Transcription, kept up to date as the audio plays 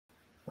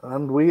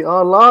And we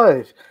are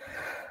live.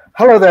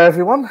 Hello there,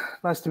 everyone.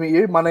 Nice to meet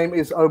you. My name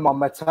is Omar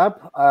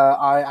Mehtab.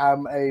 I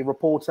am a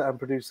reporter and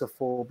producer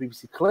for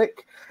BBC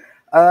Click.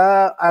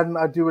 And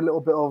I do a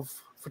little bit of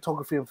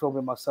photography and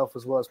filming myself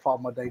as well as part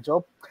of my day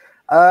job.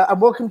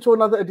 And welcome to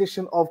another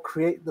edition of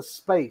Create the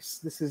Space.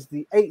 This is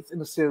the 8th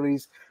in a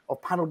series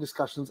of panel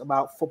discussions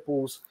about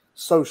football's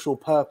social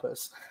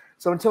purpose.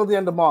 So until the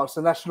end of March,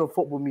 the National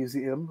Football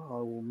Museum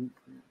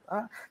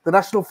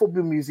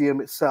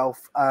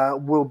itself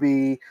will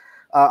be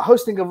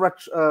hosting a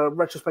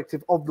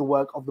retrospective of the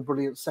work of the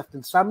brilliant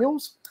Sefton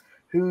Samuels,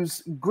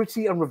 whose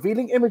gritty and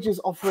revealing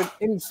images offer an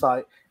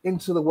insight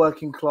into the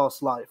working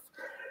class life,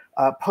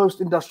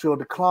 post-industrial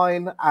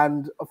decline,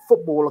 and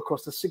football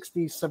across the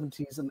 60s,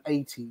 70s, and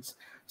 80s.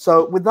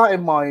 So with that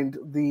in mind,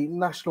 the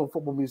National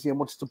Football Museum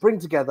wanted to bring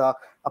together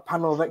a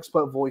panel of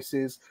expert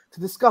voices to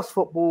discuss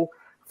football,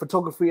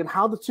 photography, and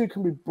how the two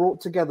can be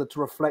brought together to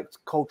reflect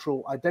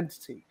cultural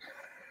identity.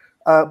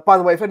 By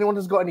the way, if anyone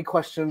has got any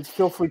questions,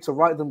 feel free to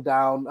write them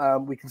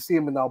down. We can see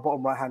them in our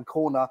bottom right-hand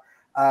corner.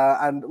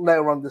 And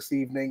later on this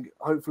evening,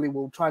 hopefully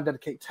we'll try and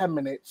dedicate 10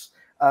 minutes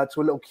to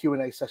a little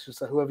Q&A session.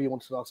 So whoever you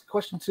want to ask a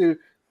question to,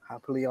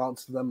 happily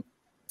answer them.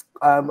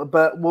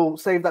 But we'll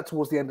save that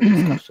towards the end of the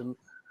discussion.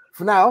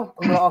 For now,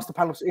 I'm going to ask the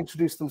panel to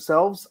introduce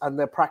themselves and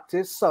their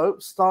practice. So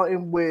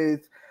starting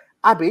with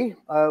Abbie,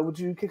 would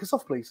you kick us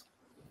off, please?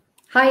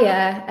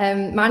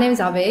 Hiya, my name's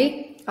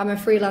Abbie. I'm a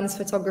freelance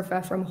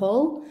photographer from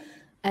Hull.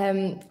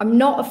 I'm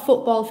not a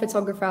football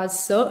photographer as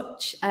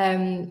such.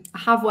 I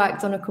have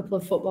worked on a couple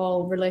of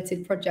football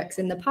related projects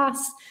in the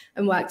past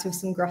and worked with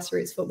some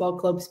grassroots football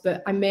clubs,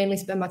 but I mainly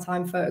spend my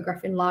time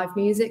photographing live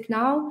music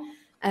now.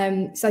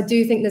 So I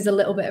do think there's a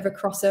little bit of a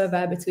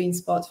crossover between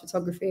sports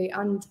photography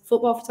and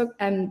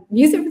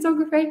music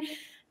photography.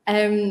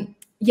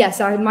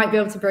 So I might be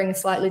able to bring a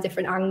slightly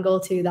different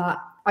angle to that.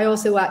 I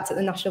also worked at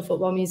the National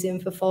Football Museum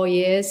for 4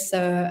 years,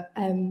 so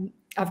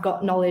I've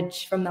got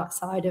knowledge from that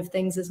side of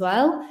things as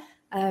well.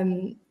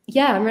 I'm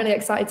really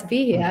excited to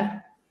be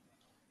here.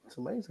 It's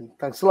amazing.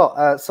 Thanks a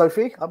lot.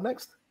 Sophie, up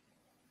next.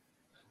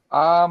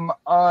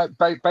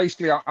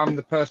 Basically, I'm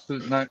the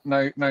person that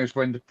knows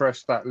when to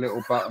press that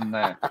little button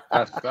there.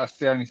 That's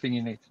the only thing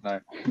you need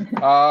to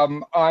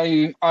know.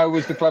 I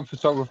was the club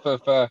photographer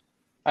for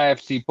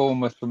AFC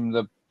Bournemouth from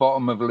the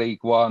bottom of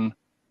League One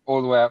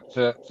all the way up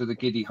to the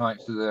giddy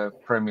heights of the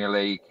Premier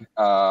League.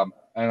 And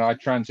I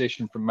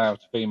transitioned from male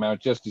to female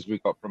just as we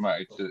got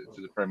promoted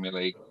to the Premier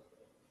League.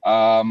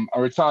 I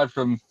retired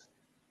from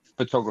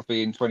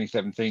photography in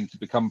 2017 to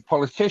become a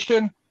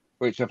politician,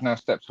 which I've now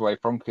stepped away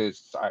from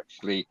because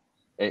actually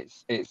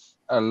it's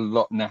a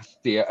lot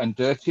nastier and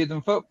dirtier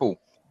than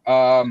football.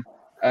 I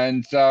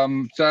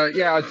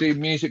do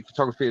music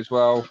photography as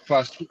well.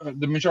 Plus,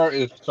 the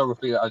majority of the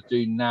photography that I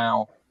do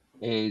now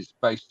is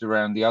based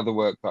around the other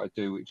work that I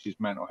do, which is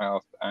mental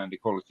health and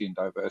equality and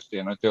diversity.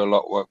 And I do a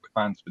lot of work with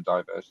Fans for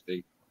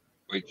Diversity,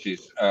 which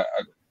is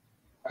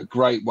a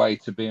great way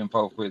to be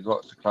involved with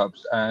lots of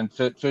clubs and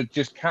to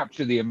just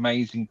capture the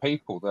amazing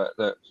people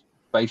that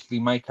basically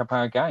make up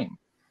our game.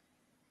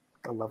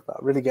 I love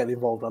that. Really getting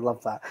involved. I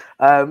love that.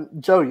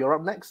 Joe, you're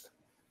up next.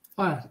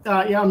 Hi.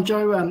 I'm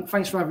Joe.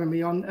 Thanks for having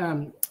me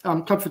on.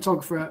 I'm club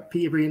photographer at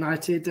Peterborough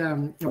United.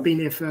 I've been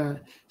here for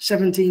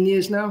 17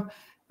 years now,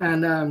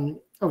 and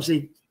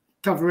obviously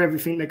cover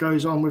everything that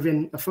goes on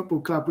within a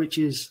football club, which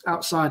is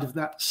outside of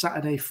that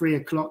Saturday 3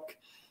 o'clock.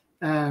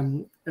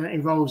 And it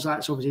involves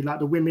obviously like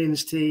the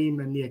women's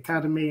team and the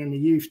academy and the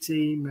youth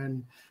team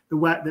and the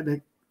work that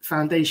the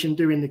foundation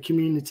do in the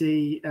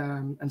community,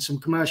 and some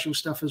commercial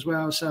stuff as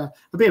well. So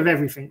a bit of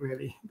everything,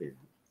 really.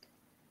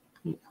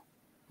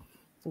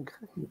 Okay.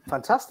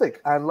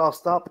 Fantastic. And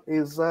last up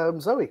is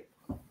Zoe.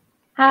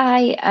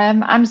 Hi,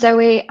 I'm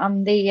Zoe.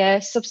 I'm the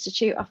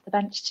substitute off the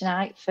bench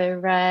tonight for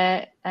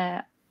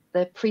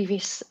the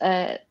previous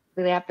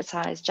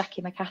advertised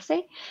Jacqui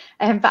McAssey,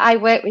 but I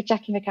work with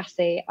Jacqui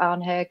McAssey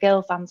on her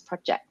GIRLFANS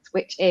project,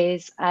 which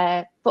is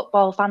a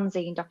football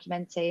fanzine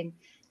documenting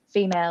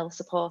female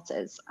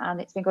supporters, and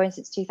it's been going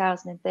since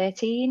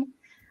 2013.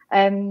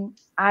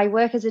 I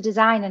work as a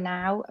designer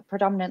now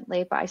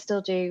predominantly, but I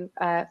still do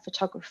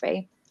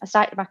photography. I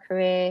started my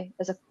career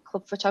as a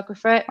club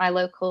photographer at my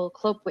local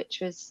club, which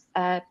was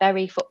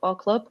Bury Football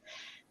Club.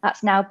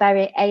 That's now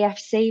Bury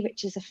AFC,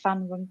 which is a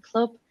fan-run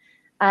club.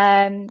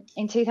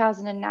 In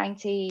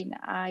 2019,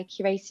 I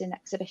curated an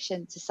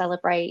exhibition to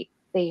celebrate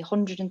the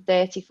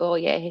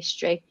 134-year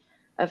history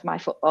of my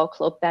football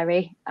club,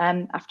 Bury,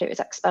 after it was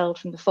expelled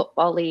from the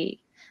Football League.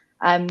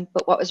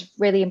 But what was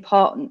really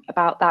important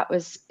about that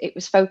was it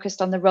was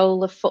focused on the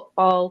role of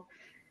football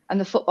and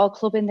the football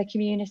club in the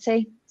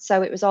community.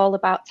 So it was all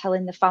about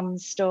telling the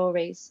fans'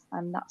 stories,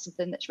 and that's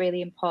something that's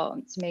really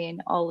important to me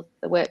in all of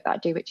the work that I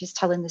do, which is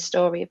telling the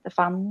story of the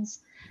fans.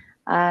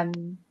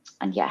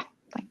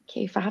 Thank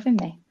you for having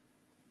me.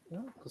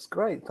 Yeah, that's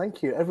great.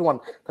 Thank you, everyone.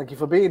 Thank you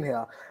for being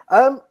here.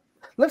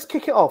 Let's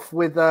kick it off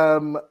with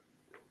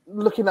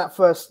looking at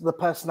first the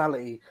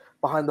personality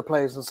behind the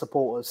players and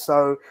supporters.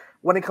 So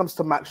when it comes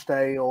to match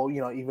day, or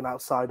even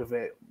outside of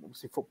it,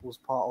 obviously football's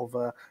part of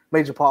a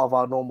major part of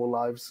our normal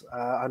lives.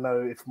 I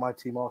know if my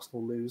team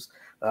Arsenal lose,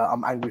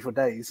 I'm angry for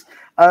days.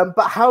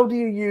 But how do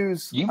you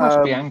use? You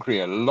must be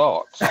angry a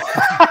lot.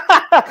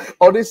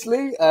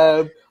 Honestly,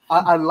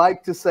 I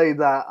like to say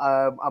that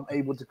I'm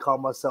able to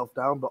calm myself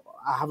down, but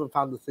I haven't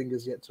found the thing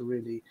as yet to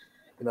really,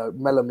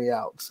 mellow me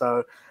out.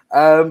 So,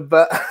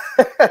 but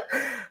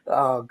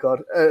oh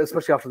god,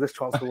 especially after this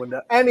transfer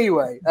window.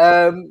 Anyway,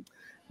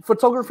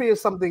 photography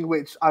is something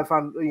which I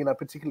found,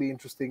 particularly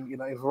interesting,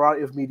 in a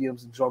variety of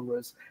mediums and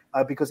genres,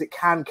 because it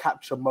can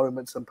capture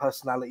moments and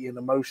personality and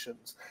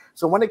emotions.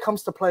 So when it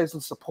comes to players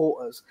and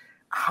supporters,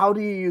 how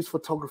do you use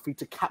photography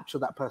to capture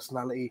that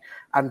personality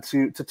and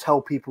to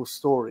tell people's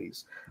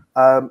stories?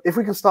 If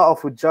we can start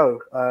off with Joe,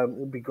 it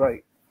would be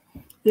great.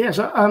 Yeah,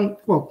 so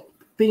well,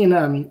 being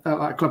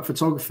a club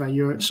photographer,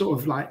 you're sort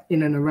of like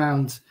in and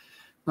around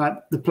like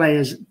the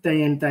players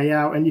day in, day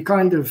out, and you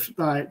kind of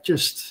like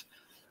just,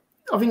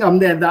 I think I'm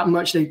there that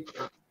much, they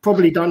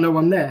probably don't know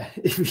I'm there,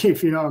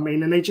 if you know what I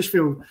mean, and they just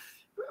feel,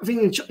 I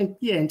think,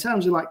 in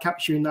terms of like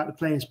capturing like the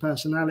players'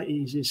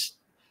 personalities,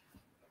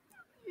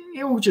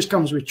 it all just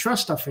comes with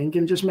trust, I think,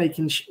 and just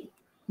making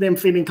them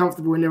feeling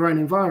comfortable in their own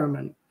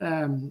environment.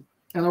 And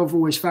I've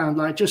always found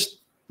like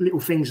just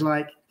little things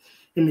like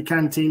in the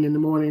canteen in the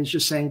mornings,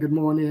 just saying good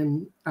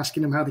morning,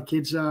 asking them how the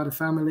kids are, the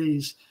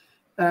families.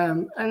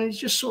 And it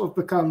just sort of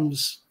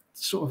becomes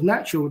sort of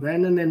natural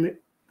then. And then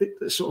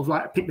it sort of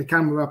like pick the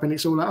camera up and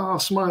it's all like, oh,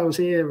 smiles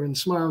here and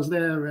smiles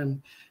there.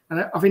 And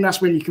I think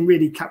that's when you can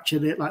really capture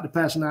the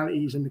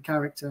personalities and the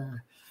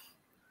character.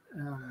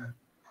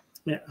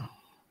 Yeah.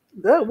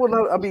 Yeah, well,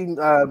 no, I mean,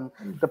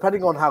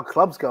 depending on how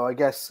clubs go, I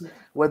guess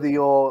whether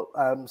you're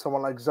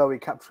someone like Zoe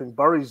capturing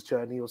Bury's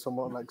journey or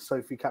someone like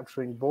Sophie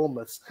capturing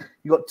Bournemouth,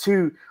 you got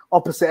two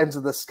opposite ends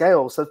of the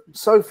scale. So,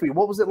 Sophie,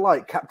 what was it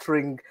like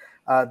capturing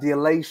the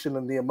elation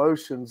and the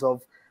emotions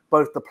of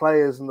both the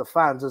players and the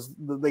fans as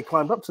they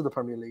climbed up to the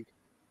Premier League?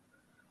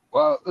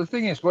 Well, the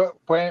thing is,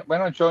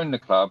 when I joined the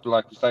club,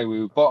 like I say,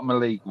 we were bottom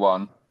of League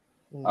One.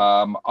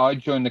 I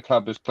joined the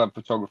club as club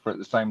photographer at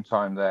the same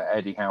time that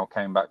Eddie Howe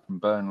came back from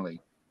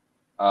Burnley.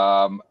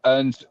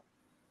 And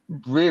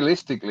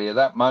realistically, at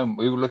that moment,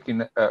 we were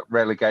looking at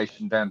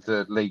relegation down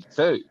to League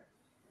Two.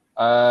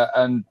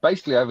 And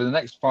basically, over the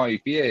next 5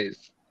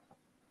 years,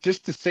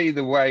 just to see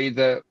the way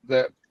that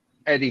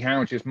Eddie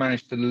Howe just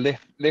managed to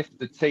lift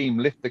the team,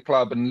 lift the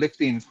club, and lift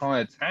the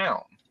entire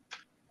town,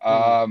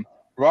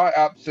 right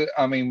up to,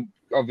 I mean,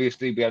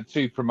 obviously, we had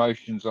 2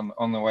 promotions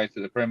on the way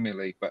to the Premier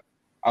League, but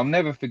I'll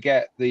never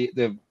forget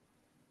the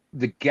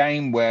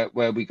game where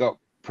we got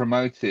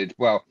promoted.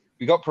 Well,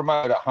 we got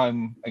promoted at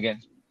home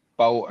against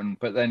Bolton,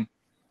 but then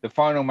the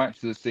final match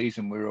of the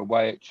season, we were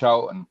away at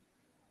Charlton,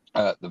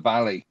 the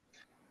Valley,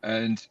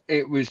 and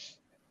it was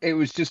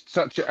just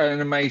such an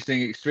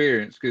amazing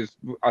experience because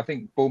I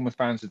think Bournemouth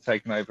fans had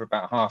taken over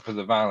about half of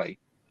the Valley,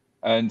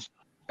 and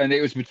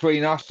it was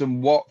between us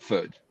and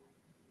Watford,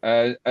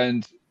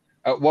 and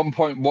at one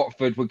point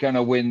Watford were going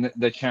to win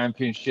the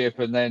championship,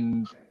 and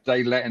then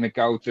they let in a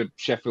goal to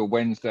Sheffield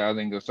Wednesday, I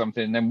think, or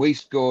something, and then we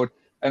scored.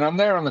 And I'm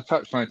there on the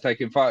touchline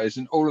taking photos,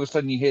 and all of a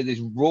sudden you hear this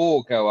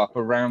roar go up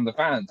around the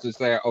fans as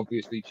they are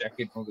obviously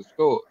checking all the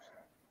scores.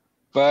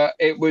 But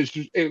it was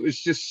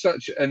just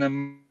such an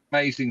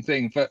amazing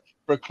thing for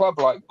a club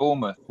like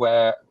Bournemouth,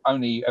 where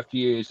only a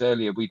few years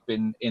earlier we'd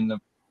been in the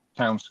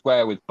town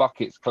square with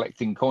buckets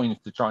collecting coins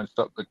to try and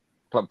stop the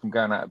club from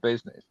going out of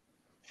business.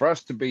 For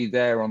us to be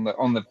there on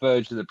the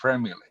verge of the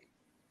Premier League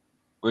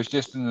was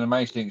just an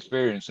amazing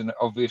experience. And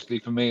obviously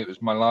for me, it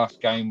was my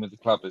last game with the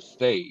club as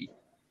Steve.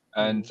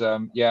 And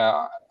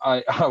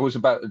I was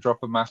about to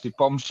drop a massive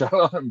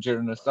bombshell on them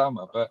during the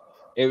summer, but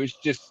it was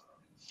just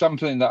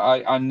something that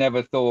I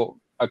never thought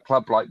a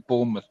club like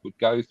Bournemouth would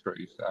go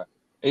through. So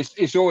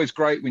it's always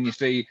great when you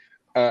see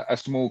a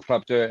small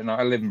club do it. And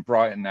I live in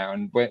Brighton now,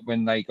 and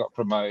when they got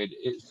promoted,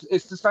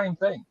 it's the same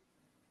thing.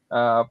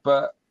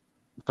 But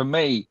for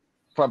me,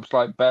 clubs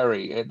like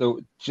Bury,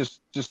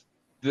 just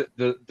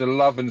the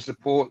love and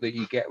support that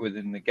you get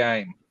within the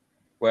game,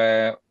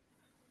 where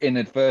in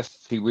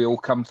adversity we all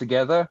come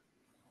together.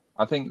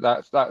 I think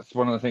that's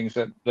one of the things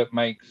that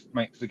makes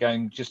the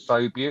game just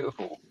so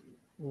beautiful.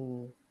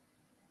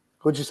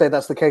 Would you say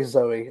that's the case,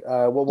 Zoe?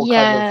 What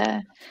kind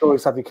of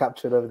stories have you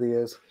captured over the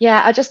years?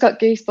 Yeah, I just got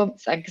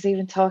goosebumps then, because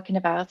even talking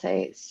about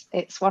it,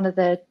 it's one of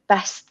the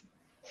best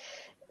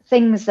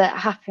things that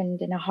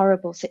happened in a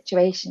horrible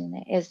situation.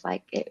 It is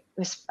like, it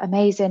was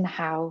amazing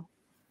how,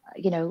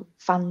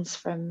 fans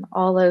from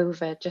all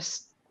over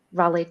just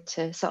rallied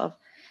to sort of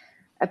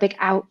a big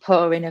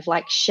outpouring of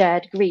like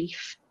shared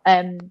grief.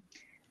 And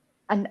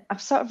I'm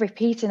sort of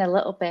repeating a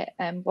little bit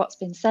what's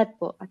been said,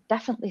 but I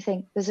definitely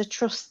think there's a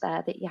trust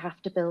there that you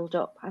have to build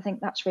up. I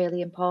think that's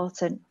really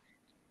important.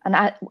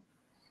 And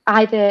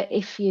either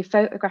if you're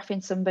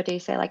photographing somebody,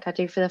 say like I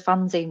do for the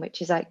fanzine,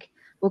 which is like,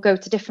 we'll go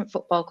to different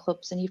football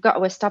clubs, and you've got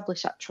to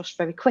establish that trust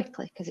very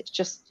quickly, because it's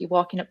just you're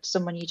walking up to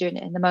someone, you're doing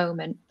it in the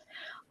moment.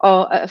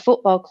 Or at a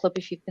football club,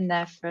 if you've been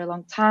there for a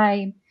long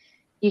time,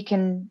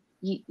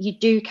 you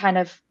do kind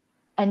of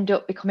end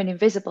up becoming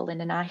invisible in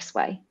a nice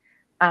way.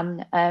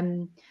 And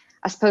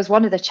I suppose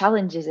one of the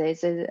challenges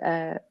is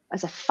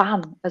as a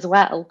fan as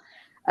well,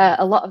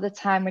 a lot of the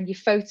time when you're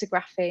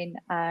photographing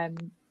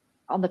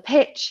on the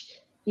pitch,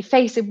 you're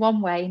facing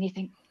one way and you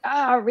think,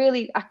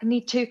 really, I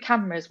need two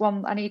cameras.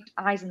 One, I need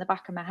eyes in the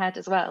back of my head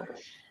as well.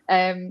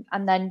 And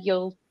then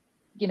you'll,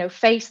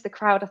 face the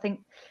crowd. I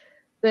think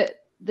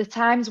that the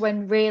times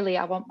when really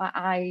I want my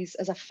eyes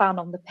as a fan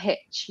on the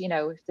pitch,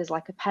 if there's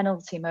like a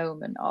penalty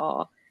moment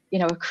or,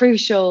 a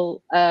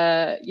crucial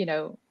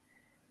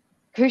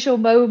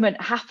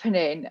moment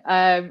happening,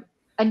 and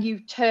you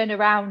turn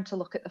around to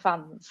look at the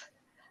fans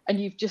and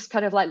you've just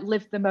kind of like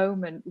lived the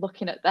moment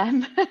looking at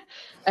them,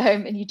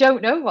 and you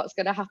don't know what's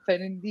going to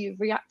happen and you're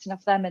reacting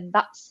off them, and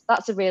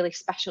that's a really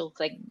special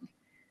thing,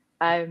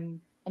 and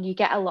you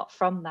get a lot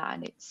from that,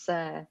 and it's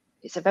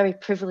a very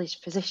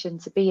privileged position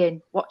to be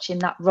in, watching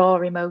that raw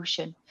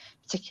emotion,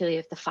 particularly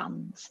of the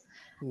fans.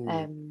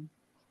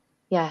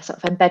 Sort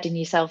of embedding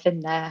yourself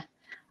in there.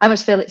 I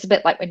almost feel it's a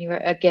bit like when you're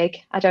at a gig.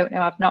 I don't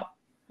know, I've not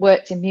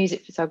worked in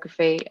music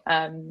photography.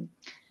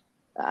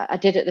 I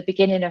did at the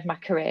beginning of my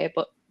career,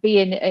 but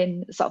being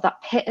in sort of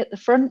that pit at the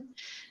front,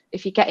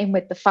 if you get in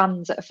with the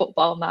fans at a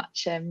football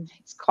match,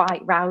 it's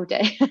quite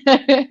rowdy.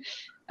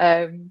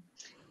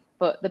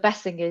 But the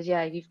best thing is,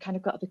 you've kind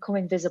of got to become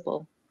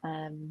invisible,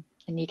 and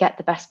you get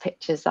the best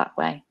pictures that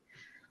way.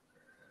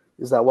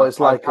 Is that what it's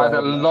like? I've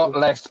had a lot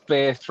less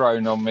beer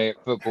thrown on me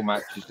at football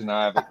matches than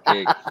I have at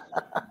gigs.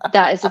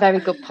 That is a very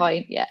good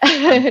point, yeah.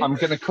 I'm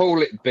going to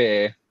call it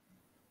beer.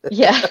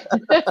 Yeah.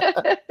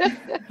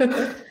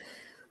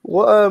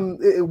 What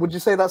would you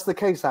say that's the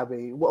case,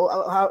 Abbie?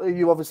 Well, how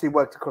you obviously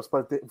worked across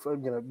both,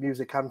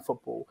 music and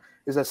football.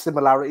 Is there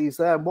similarities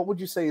there? And what would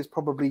you say is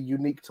probably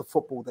unique to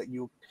football that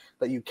you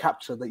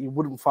capture that you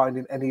wouldn't find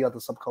in any other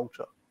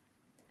subculture?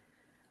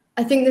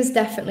 I think there's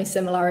definitely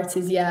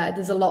similarities. Yeah,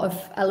 there's a lot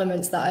of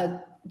elements that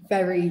are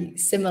very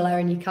similar,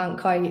 and you can't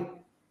quite.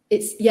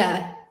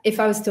 If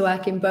I was to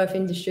work in both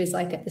industries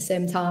like at the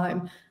same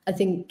time, I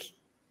think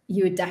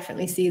you would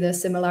definitely see those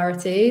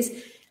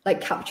similarities, like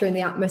capturing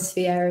the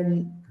atmosphere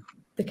and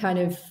the kind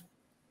of,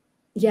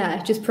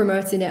 just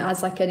promoting it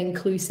as like an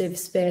inclusive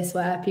space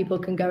where people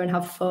can go and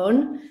have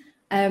fun.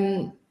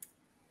 I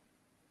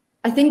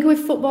think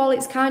with football,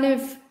 it's kind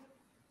of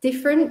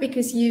different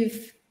because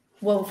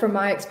from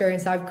my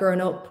experience, I've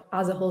grown up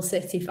as a Hull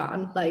City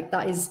fan. Like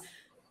that is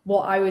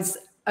what I was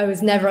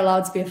never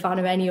allowed to be a fan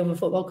of any other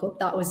football club.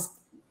 That was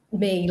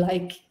me.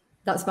 Like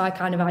that's my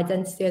kind of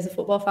identity as a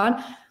football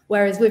fan.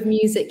 Whereas with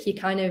music, you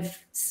kind of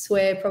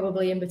sway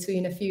probably in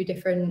between a few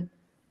different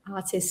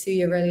artists who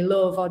you really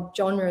love or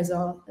genres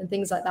and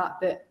things like that.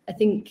 But I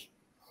think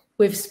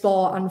with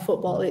sport and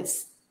football,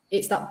 it's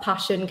that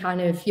passion, kind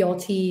of your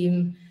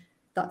team,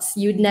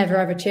 you'd never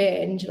ever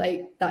change.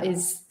 Like that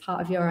is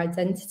part of your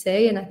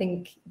identity. And I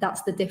think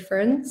that's the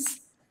difference.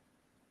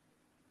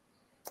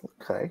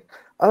 Okay.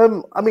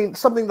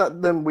 Something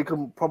that then we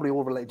can probably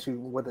all relate to,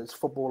 whether it's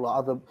football or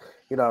other,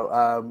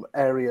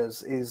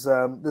 areas, is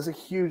there's a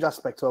huge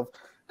aspect of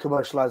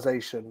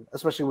commercialization,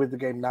 especially with the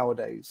game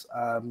nowadays.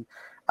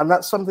 And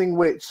that's something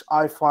which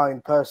I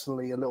find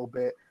personally a little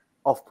bit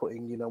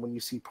off-putting, when you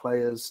see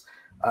players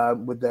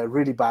with their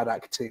really bad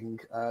acting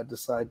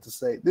decide to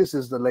say, this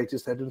is the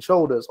latest Head and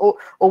Shoulders, or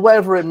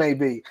whatever it may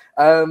be.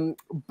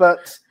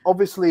 But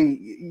obviously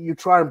you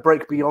try and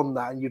break beyond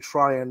that, and you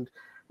try and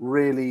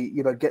really,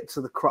 get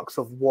to the crux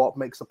of what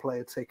makes a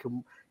player tick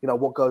and,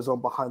 what goes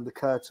on behind the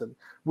curtain.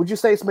 Would you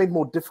say it's made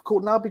more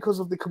difficult now because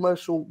of the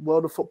commercial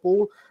world of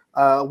football?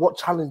 What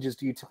challenges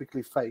do you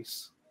typically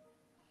face?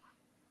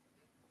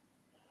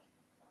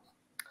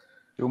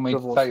 Do you want me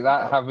to take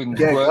that, having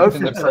worked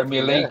in the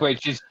Premier League,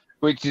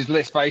 which is,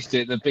 let's face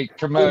it, the big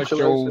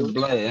commercial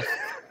blare.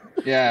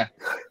 Yeah.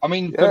 For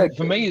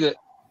me,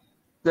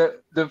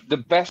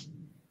 the best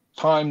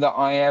time that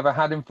I ever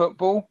had in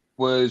football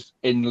was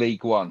in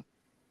League One.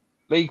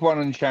 League One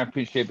and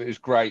Championship, it was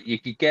great. You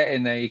could get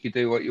in there, you could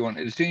do what you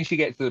wanted. As soon as you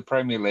get to the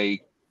Premier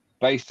League,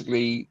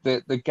 basically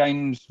the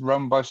game's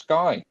run by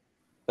Sky.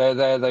 They're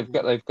there.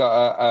 They've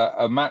got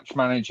a match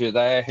manager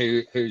there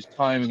who's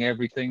timing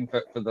everything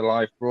for the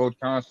live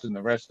broadcast and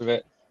the rest of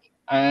it.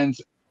 And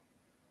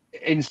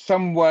in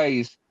some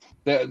ways,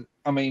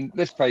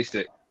 let's face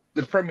it,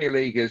 the Premier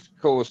League has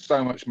caused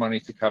so much money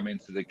to come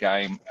into the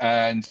game,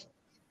 and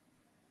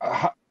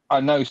I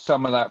know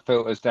some of that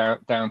filters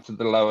down to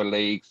the lower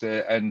leagues,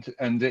 and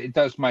it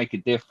does make a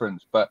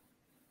difference, but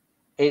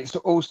it's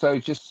also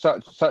just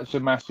such a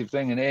massive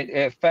thing, and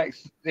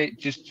it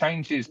just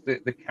changes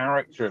the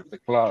character of the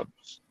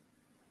clubs.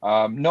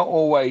 Not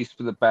always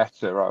for the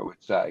better, I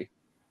would say,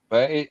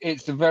 but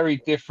it's a very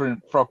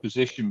different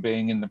proposition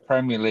being in the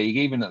Premier League,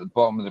 even at the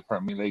bottom of the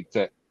Premier League,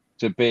 to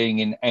being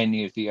in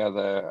any of the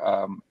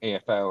other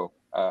EFL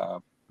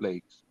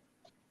leagues.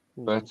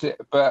 But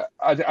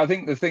I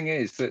think the thing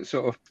is that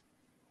sort of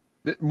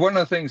one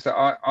of the things that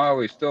I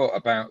always thought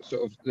about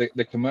sort of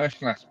the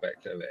commercial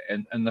aspect of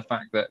it, and the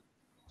fact that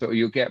sort of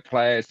you'll get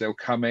players, they'll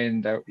come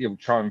in, you'll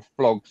try and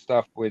flog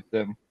stuff with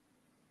them.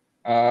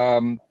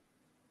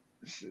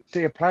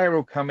 See, a player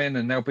will come in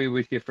and they'll be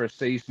with you for a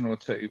season or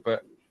two,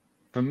 but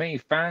for me,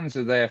 fans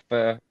are there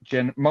for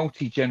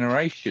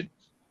multi-generations.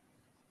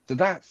 So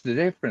that's the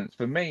difference.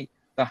 For me,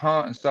 the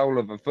heart and soul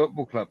of a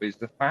football club is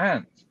the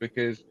fans,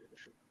 because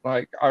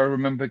like I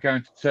remember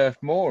going to Turf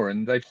Moor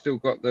and they've still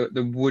got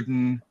the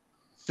wooden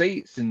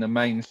seats in the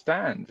main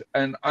stand.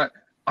 And I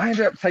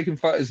ended up taking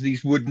photos of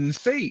these wooden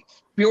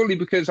seats purely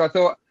because I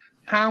thought,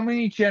 how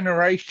many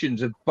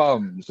generations of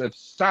bums have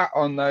sat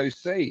on those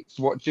seats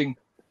watching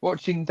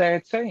their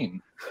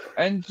team?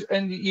 And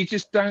you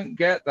just don't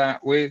get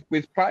that with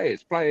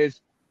players.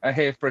 Players are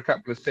here for a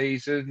couple of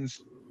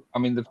seasons. I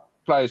mean, the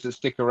players that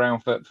stick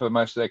around for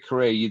most of their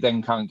career, you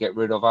then can't get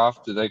rid of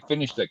after they've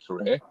finished their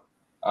career.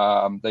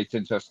 They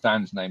tend to have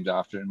stands named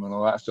after them and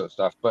all that sort of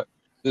stuff. But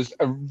there's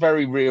a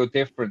very real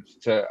difference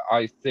to,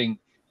 I think,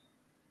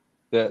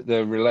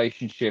 the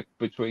relationship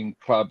between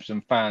clubs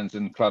and fans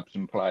and clubs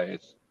and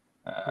players.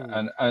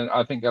 And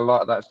I think a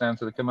lot of that's down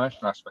to the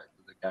commercial aspect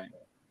of the game.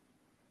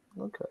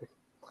 Okay.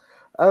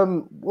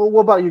 Well,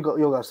 what about you? Got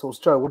your guys' thoughts,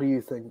 Joe? What do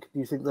you think? Do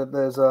you think that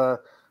there's a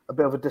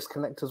bit of a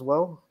disconnect as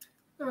well?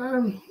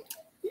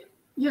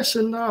 Yes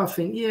and no. I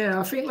think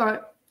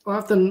like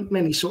I've done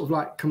many sort of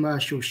like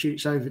commercial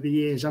shoots over the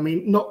years. I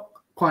mean, not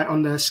quite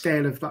on the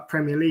scale of like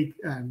Premier League,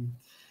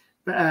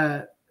 but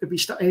I think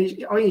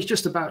it's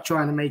just about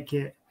trying to make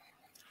it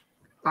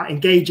like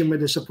engaging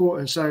with the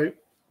supporters. So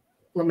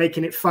we're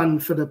making it fun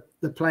for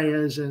the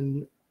players,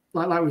 and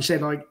like we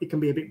said, like it can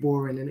be a bit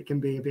boring and it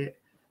can be a bit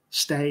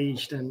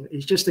staged, and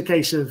it's just a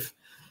case of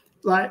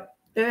like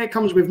it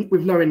comes with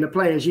knowing the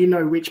players. You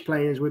know which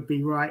players would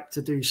be right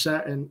to do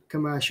certain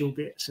commercial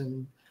bits,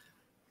 and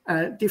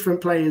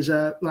different players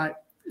are like,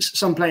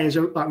 some players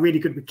are like really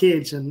good with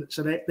kids, and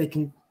so they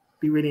can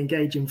be really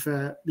engaging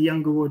for the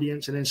younger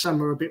audience, and then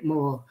some are a bit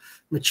more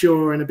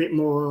mature and a bit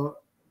more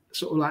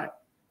sort of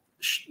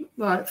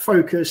like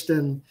focused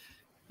and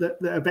that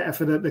are better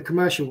for the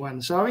commercial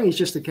ones. So I think it's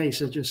just a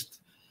case of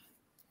just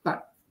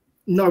like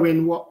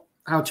knowing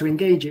how to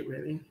engage it,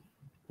 really.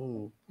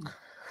 Well,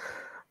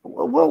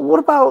 what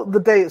about the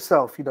day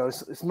itself? You know,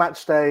 it's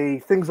match day,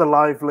 things are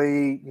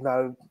lively, you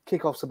know,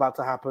 kickoff's about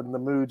to happen, the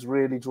mood's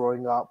really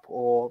drawing up,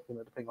 or, you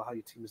know, depending on how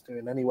your team is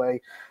doing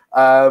anyway.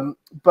 But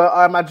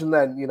I imagine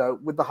then, you know,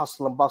 with the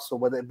hustle and bustle,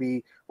 whether it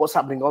be what's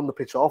happening on the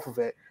pitch or off of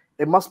it,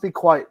 it must be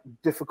quite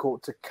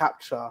difficult to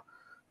capture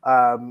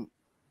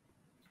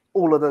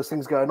all of those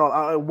things going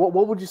on.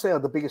 What would you say are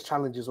the biggest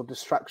challenges or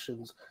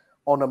distractions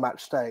on a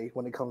match day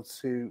when it comes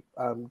to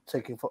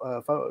taking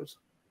photos?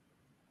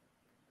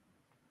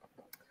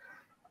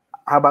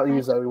 How about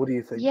you, Zoe? What do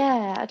you think?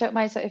 Yeah, I don't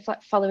mind sort of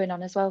like following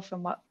on as well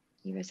from what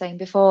you were saying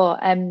before.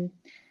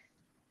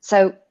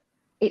 So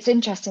it's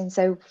interesting.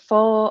 So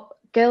for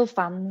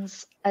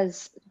GIRLFANS,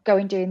 as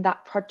doing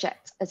that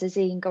project as a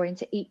zine, going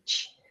to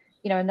each,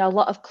 you know, and a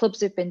lot of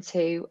clubs we've been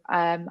to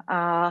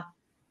are,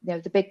 you know,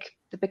 the big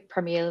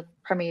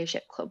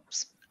Premiership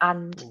clubs,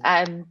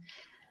 and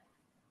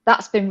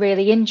that's been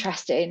really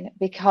interesting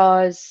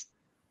because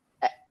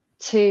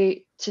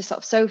to sort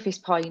of Sophie's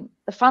point,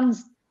 the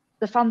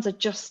fans are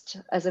just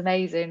as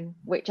amazing,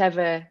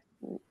 whichever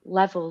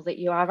level that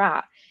you are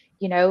at,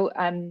 you know.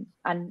 And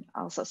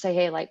I'll sort of say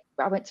here, like,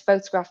 I went to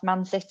photograph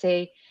Man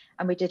City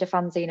and we did a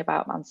fanzine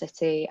about Man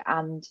City,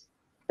 and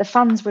the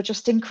fans were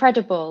just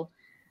incredible.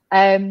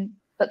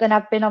 But then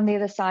I've been on the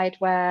other side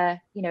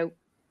where, you know,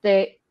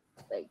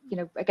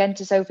 again,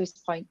 to Sophie's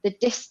point, the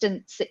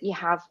distance that you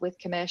have with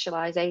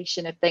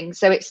commercialization of things.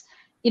 So it's,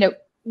 you know,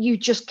 you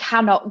just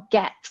cannot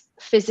get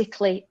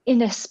physically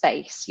in a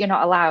space. You're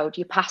not allowed.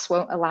 Your pass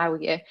won't allow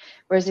you.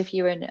 Whereas if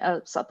you're in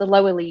sort of the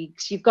lower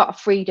leagues, you've got a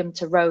freedom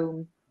to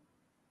roam.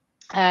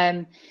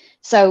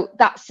 So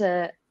that's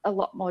a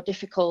lot more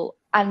difficult.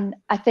 And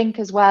I think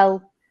as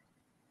well,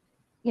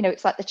 you know,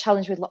 it's like the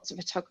challenge with lots of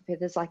photography.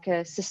 There's like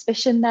a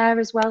suspicion there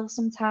as well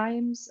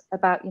sometimes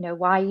about, you know,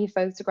 why are you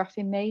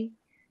photographing me?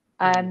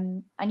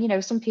 And, you know,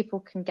 some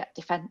people can get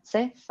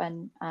defensive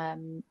and,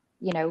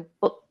 you know,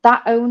 but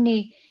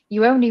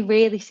you only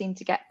really seem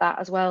to get that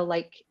as well,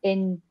 like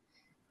in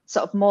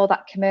sort of more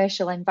that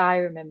commercial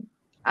environment.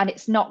 And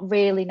it's not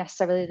really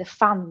necessarily the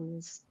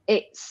fans,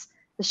 it's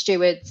the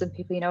stewards and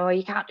people, you know, oh,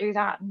 you can't do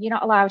that, you're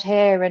not allowed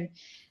here. And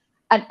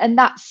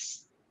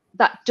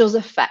that does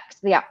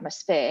affect the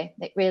atmosphere.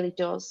 It really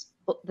does.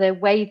 But the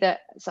way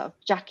that sort of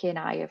Jacqui and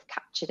I have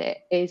captured it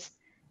is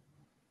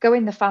go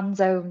in the fan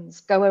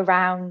zones, go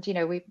around, you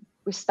know, we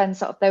spend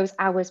sort of those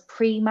hours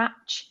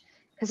pre-match,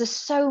 because there's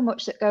so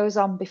much that goes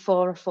on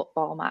before a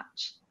football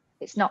match.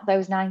 It's not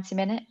those 90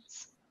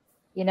 minutes,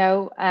 you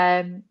know,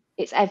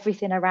 it's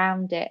everything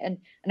around it. And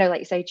I know,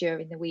 like you say,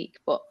 during the week,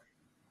 but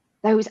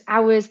those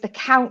hours, the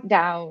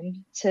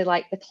countdown to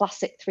like the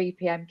classic 3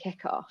 p.m.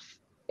 kickoff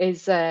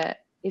is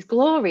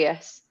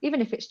glorious.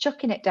 Even if it's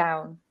chucking it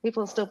down,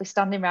 people will still be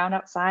standing around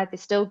outside. They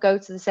still go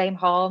to the same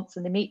haunts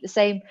and they meet the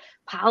same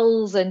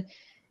pals, and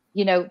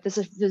you know,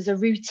 there's a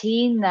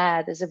routine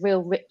there. There's a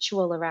real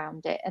ritual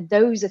around it, and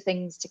those are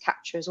things to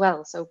capture as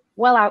well. So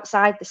well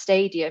outside the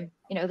stadium,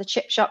 you know, the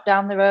chip shop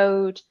down the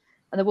road,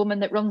 and the woman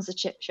that runs the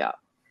chip shop,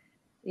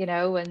 you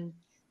know, and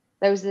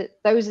those are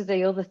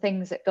the other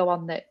things that go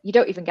on that you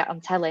don't even get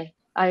on telly.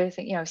 I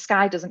think, you know,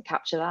 Sky doesn't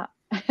capture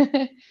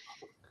that.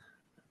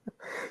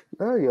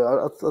 No,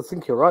 yeah, I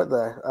think you're right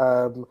there.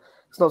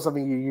 It's not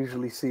something you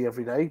usually see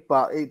every day,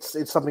 but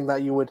it's something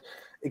that you would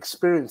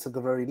experience at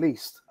the very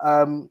least.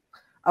 And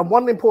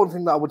one important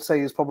thing that I would say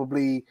is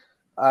probably,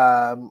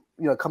 you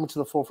know, coming to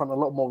the forefront a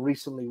lot more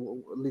recently,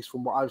 at least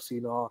from what I've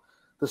seen, are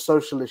the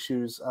social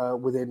issues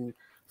within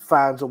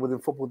fans or within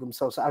football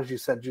themselves. So as you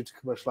said, due to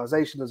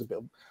commercialization, there's a bit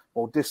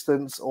more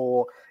distance,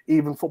 or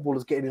even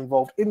footballers getting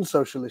involved in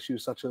social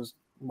issues such as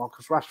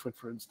Marcus Rashford,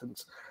 for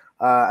instance,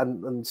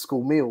 and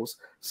school meals.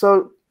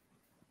 So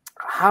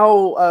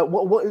how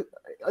what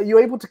are you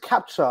able to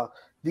capture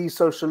these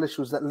social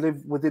issues that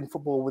live within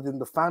football, within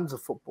the fans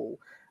of football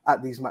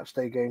at these match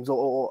day games,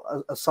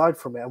 or aside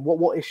from it? And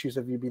what issues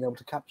have you been able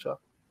to capture?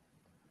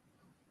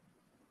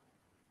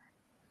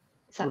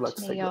 It's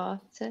actually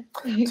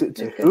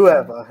to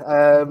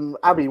whoever.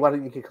 Abbie, why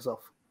don't you kick us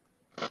off?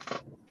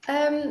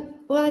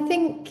 Well, I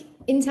think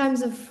in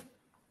terms of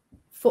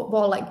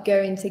football, like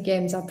going to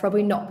games, I've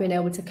probably not been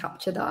able to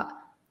capture that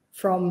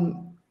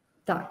from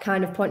that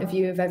kind of point of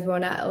view of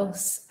everyone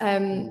else.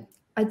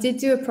 I did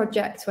do a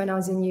project when I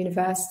was in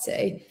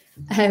university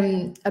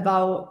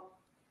about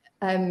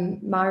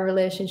my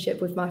relationship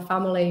with my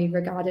family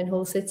regarding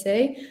Hull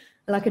City.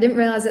 And like, I didn't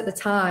realise at the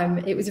time,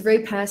 it was a very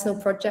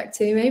personal project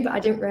to me, but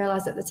I didn't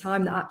realise at the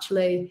time that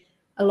actually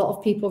a lot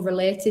of people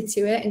related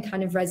to it and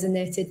kind of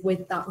resonated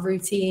with that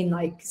routine,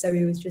 like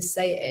Zoe was just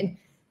saying,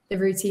 the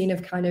routine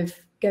of kind of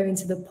going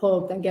to the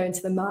pub, then going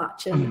to the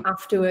match, and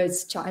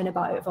afterwards chatting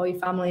about it with all your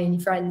family and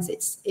your friends.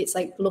 It's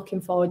like looking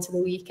forward to the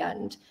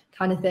weekend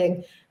kind of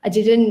thing. I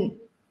didn't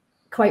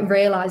quite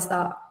realise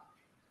that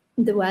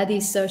there were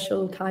these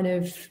social kind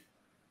of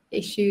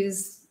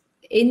issues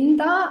in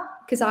that,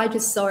 because I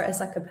just saw it as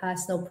like a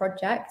personal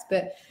project.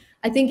 But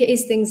I think it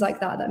is things like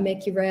that that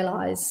make you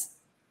realise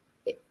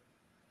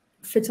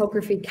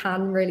photography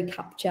can really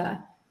capture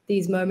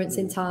these moments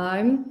in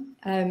time.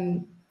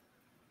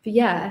 But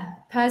yeah,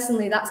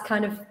 personally, that's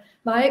kind of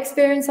my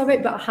experience of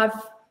it. But I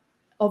have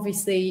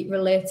obviously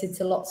related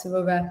to lots of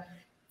other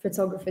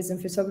photographers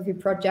and photography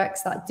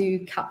projects that do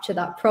capture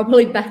that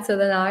probably better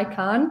than I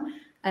can.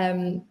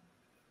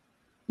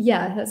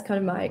 Yeah, that's kind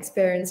of my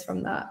experience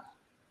from that.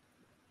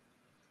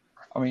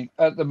 I mean,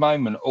 at the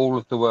moment, all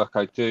of the work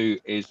I do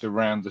is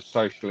around the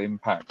social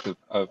impact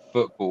of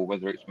football,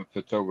 whether it's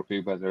photography,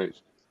 whether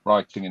it's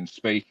writing and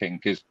speaking.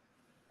 Because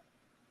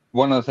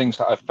one of the things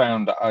that I've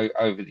found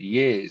over the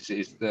years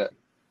is that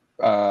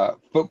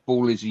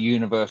football is a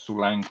universal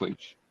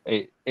language.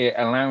 It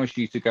allows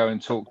you to go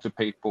and talk to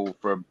people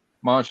from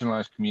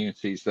marginalised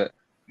communities that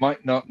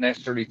might not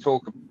necessarily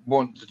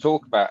want to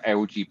talk about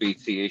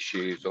LGBT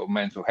issues or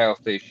mental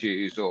health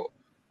issues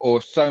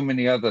or so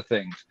many other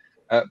things.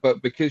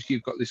 But because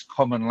you've got this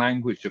common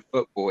language of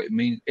football, it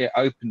means it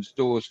opens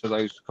doors for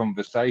those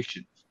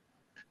conversations.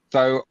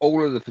 So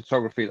all of the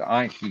photography that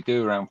I actually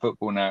do around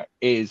football now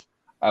is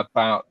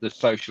about the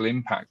social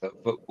impact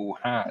that football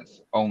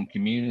has on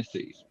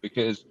communities,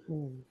 because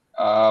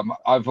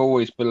I've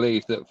always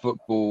believed that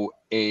football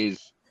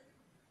it's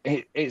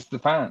the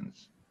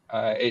fans.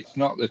 It's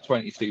not the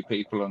 22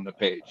 people on the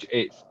pitch.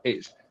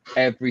 It's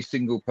every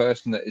single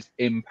person that is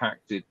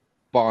impacted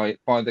by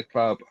the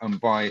club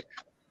and by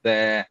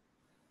their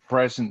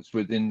presence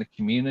within the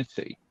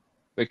community,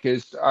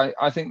 because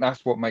I think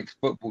that's what makes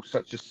football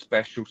such a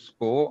special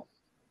sport,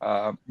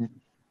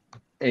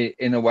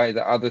 in a way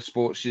that other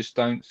sports just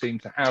don't seem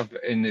to have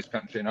in this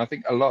country. And I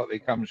think a lot of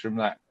it comes from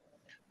that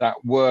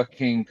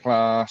working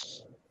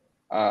class,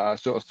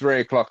 sort of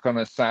 3 o'clock on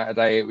a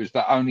Saturday. It was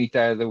the only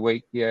day of the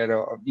week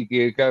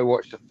you go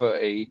watch the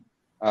footy.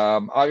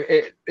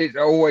 It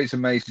always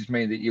amazes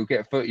me that you'll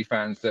get footy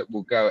fans that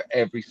will go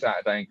every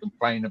Saturday and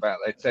complain about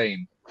their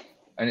team.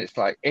 And it's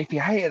like, if you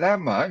hate it that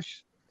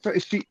much, so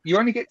you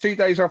only get 2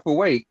 days off a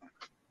week.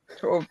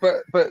 Sort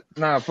of, but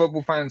no,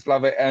 football fans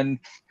love it, and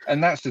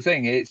that's the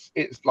thing. It's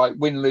like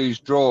win, lose,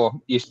 draw.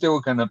 You're still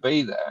going to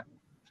be there.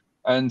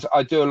 And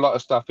I do a lot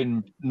of stuff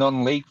in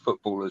non-league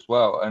football as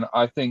well. And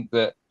I think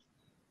that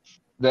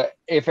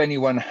if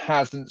anyone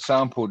hasn't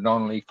sampled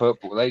non-league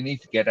football, they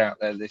need to get out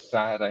there this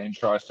Saturday and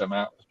try some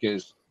out,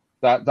 because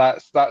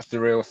that's the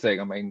real thing.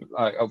 I mean,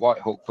 like at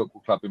Whitehawk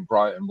Football Club in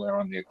Brighton, where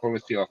I'm the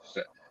equality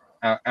officer,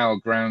 our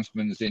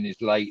groundsman's in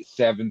his late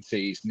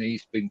 70s, and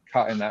he's been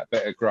cutting that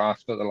bit of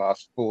grass for the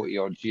last 40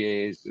 odd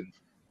years,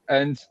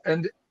 and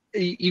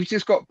you've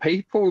just got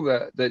people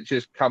that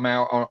just come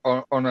out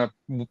on a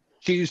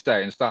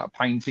Tuesday and start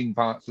painting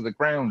parts of the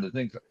ground and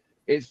things.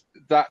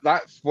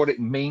 That's what it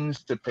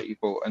means to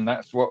people, and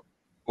that's what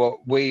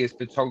we as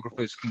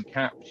photographers can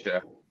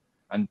capture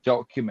and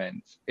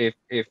document if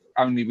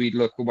only we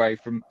look away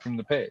from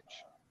the pitch.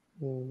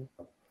 Well,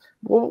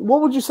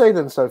 what would you say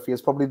then, Sophie,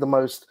 is probably the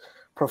most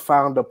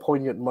profound or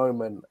poignant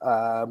moment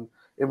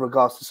in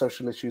regards to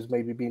social issues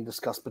maybe being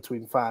discussed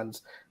between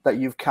fans that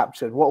you've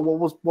captured?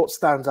 What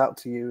stands out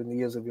to you in the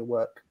years of your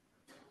work?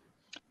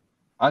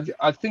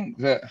 I think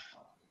that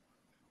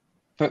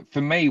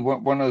for me,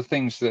 one of the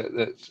things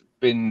that's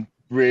been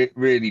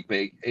really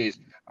big is,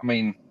 I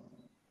mean,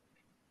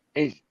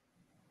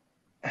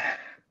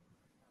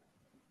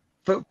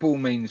 football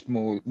means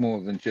more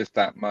than just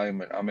that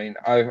moment. I mean,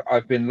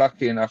 I've been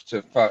lucky enough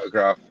to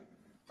photograph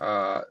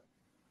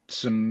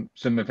some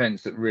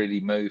events that really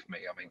move me.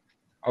 I mean,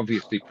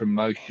 obviously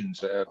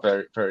promotions are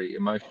very, very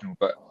emotional,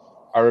 but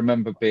I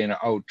remember being at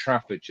Old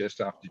Trafford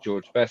just after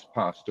George Best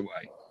passed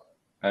away,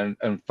 and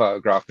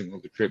photographing all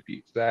the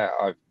tributes there.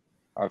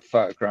 I've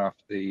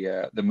photographed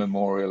the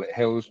memorial at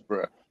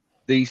Hillsborough.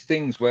 These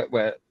things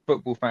where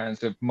football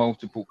fans of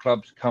multiple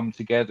clubs come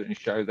together and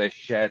show their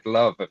shared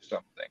love of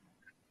something,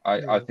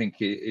 I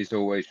think it is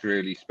always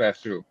really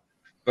special.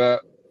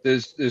 But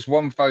there's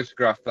one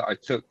photograph that I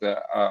took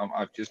that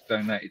I've just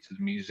donated to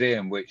the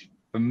museum, which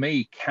for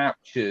me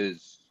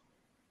captures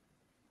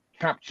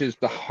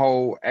the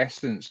whole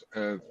essence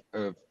of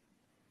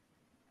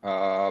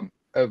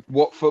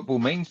what football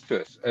means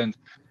to us. And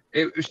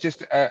it was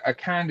just a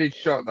candid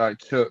shot that I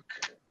took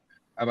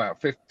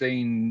about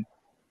 15,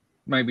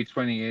 maybe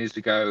 20 years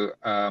ago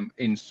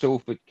in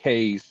Salford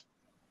Quays,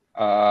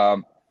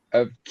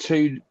 of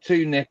two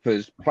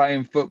nippers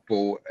playing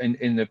football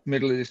in the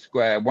middle of the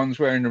square. One's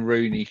wearing a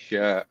Rooney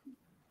shirt,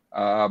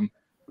 and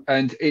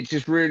it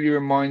just really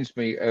reminds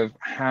me of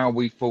how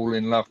we fall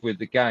in love with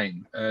the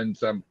game. And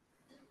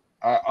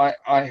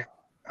I'm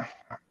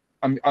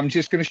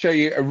just going to show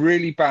you a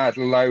really bad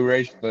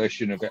low-res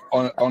version of it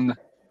on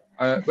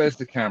where's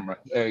the camera?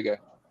 There we go.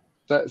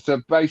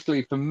 So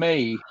basically, for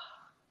me,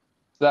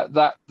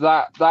 that's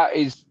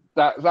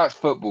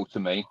football to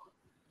me.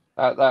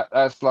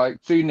 That's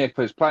like two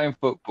nippers playing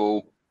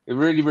football. It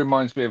really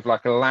reminds me of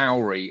like a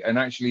Lowry, and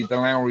actually the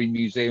Lowry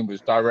Museum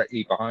was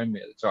directly behind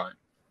me at the time,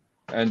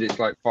 and it's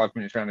like 5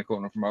 minutes around the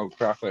corner from Old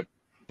Trafford.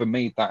 For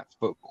me, that's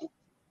football.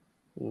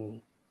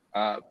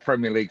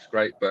 Premier League's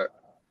great, but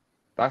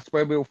that's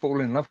where we all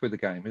fall in love with the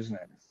game, isn't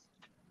it?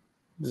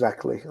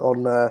 Exactly.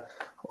 On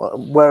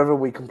wherever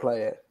we can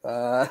play it.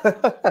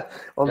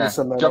 On the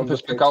Sunday,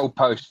 jumpers for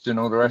goalposts and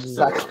all the rest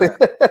of it.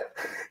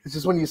 It's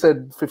just when you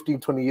said 15,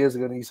 20 years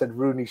ago and you said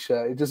Rooney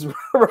shirt, it just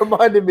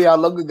reminded me how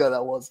long ago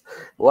that was.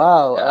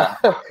 Wow. Yeah.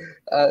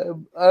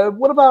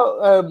 What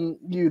about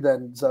you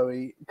then,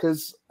 Zoe?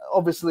 Because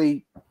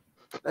obviously,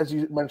 as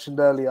you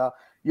mentioned earlier,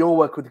 your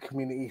work with the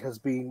community has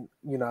been,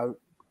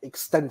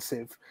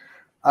 extensive.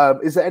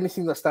 Is there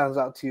anything that stands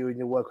out to you in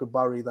your work with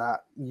Bury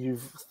that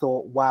you've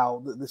thought,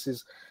 wow, that this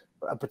is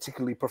a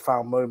particularly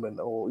profound moment,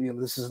 or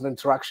this is an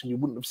interaction you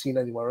wouldn't have seen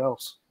anywhere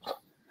else?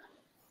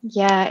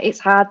 Yeah, it's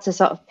hard to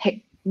sort of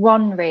pick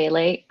one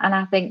really, and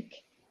I think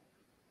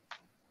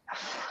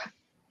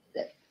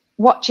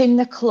watching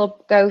the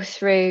club go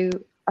through,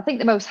 I think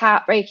the most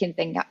heartbreaking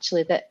thing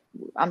actually that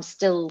I'm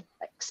still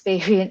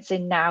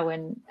experiencing now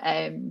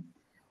and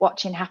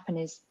watching happen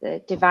is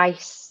the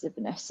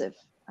divisiveness of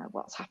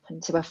what's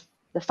happened to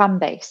the fan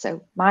base.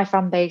 So my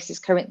fan base is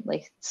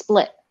currently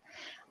split,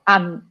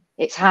 and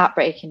it's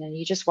heartbreaking, and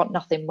you just want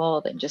nothing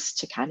more than just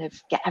to kind of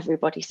get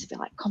everybody to be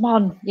like, come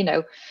on,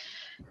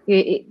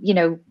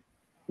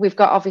 we've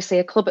got obviously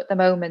a club at the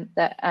moment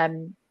that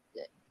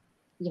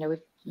we've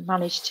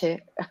managed to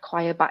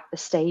acquire back the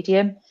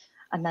stadium,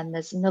 and then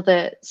there's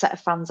another set of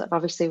fans that have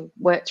obviously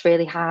worked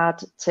really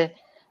hard to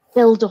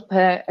build up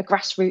a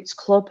grassroots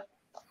club,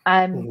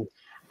 and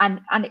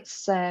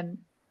it's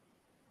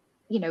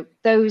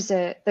those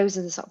are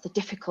the sort of the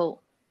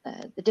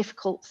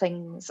difficult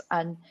things.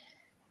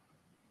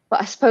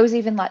 But I suppose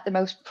even like the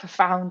most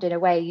profound in a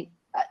way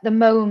at the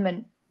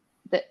moment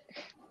that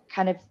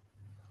kind of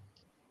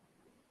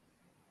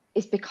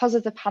is because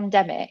of the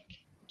pandemic.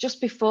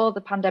 Just before the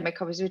pandemic,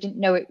 obviously we didn't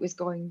know it was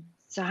going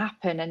to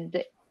happen,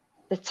 and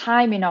the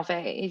timing of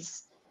it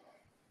is,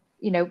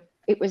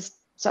 it was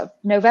sort of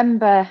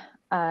November,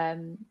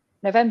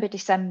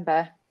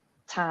 December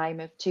time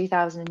of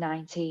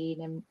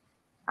 2019, and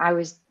I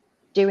was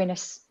doing a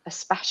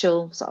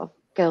special sort of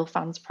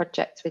GIRLFANS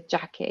project with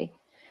Jacqui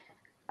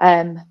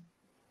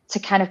to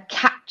kind of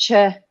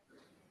capture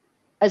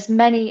as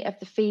many of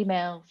the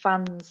female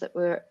fans that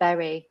were at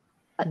Bury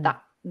at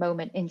that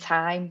moment in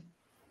time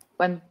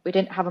when we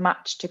didn't have a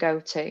match to go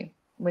to.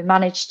 We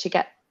managed to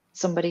get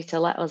somebody to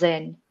let us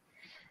in,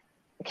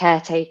 a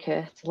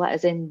caretaker to let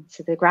us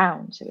into the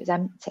ground. It was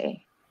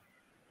empty.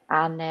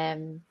 And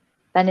then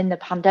in the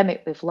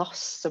pandemic, we've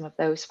lost some of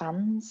those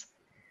fans.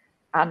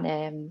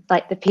 And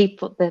like the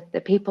people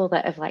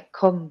that have like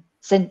come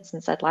since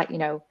and said like,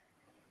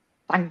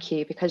 thank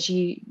you, because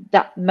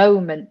that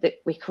moment that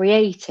we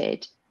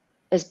created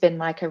has been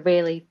like a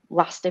really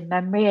lasting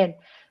memory. And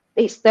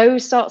it's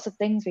those sorts of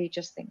things where you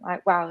just think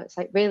like, wow, it's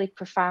like really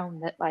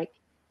profound that like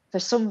for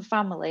some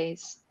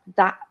families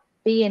that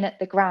being at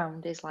the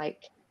ground is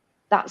like,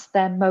 that's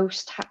their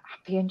most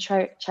happy and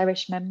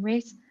cherished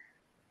memories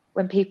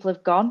when people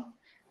have gone.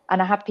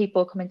 And I had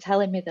people come and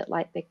telling me that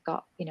like they've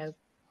got,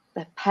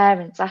 their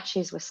parents'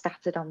 ashes were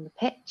scattered on the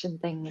pitch and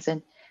things,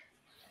 and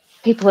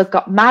people have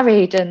got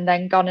married and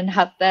then gone and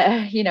had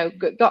their,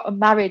 got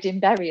married in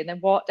Bury and then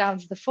walked down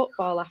to the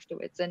football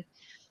afterwards. And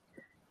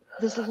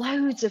there's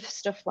loads of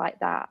stuff like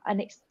that,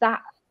 and it's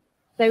that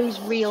those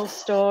real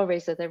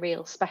stories are the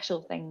real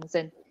special things.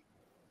 And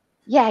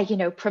yeah, you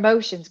know,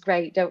 promotion's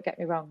great, don't get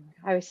me wrong.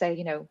 I always say,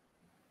 you know,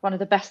 one of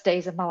the best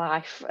days of my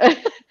life.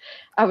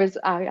 I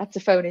had to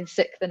phone in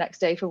sick the next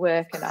day for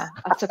work, and I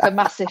took a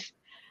massive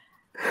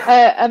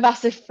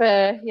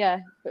yeah,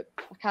 but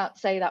I can't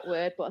say that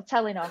word, but a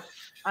telling off,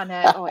 and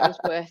it was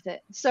worth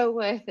it, so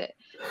worth it.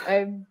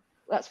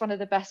 That's one of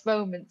the best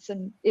moments,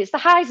 and it's the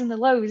highs and the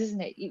lows, isn't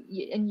it?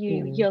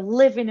 You're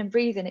living and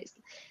breathing. It's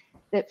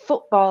that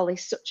football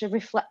is such a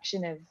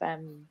reflection of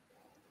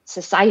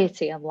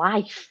society and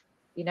life,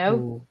 you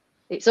know.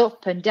 It's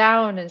up and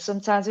down, and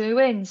sometimes we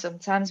win,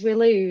 sometimes we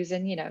lose,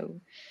 and you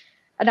know,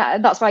 and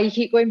that's why you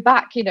keep going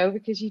back, you know,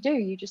 because you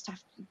just have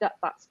to,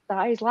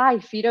 that is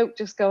life. You don't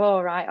just go,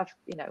 all right,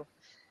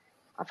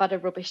 I've had a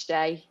rubbish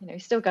day, you know, you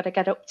still got to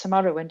get up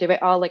tomorrow and do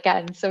it all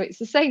again. So it's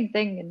the same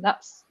thing, and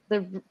that's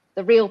the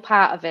real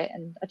part of it.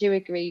 And I do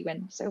agree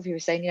when Sophie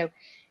was saying, you know,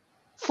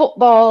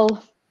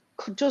 football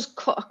does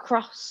cut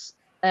across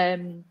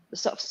the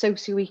sort of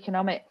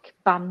socioeconomic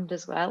band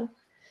as well,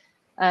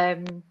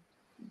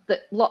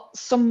 that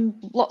lots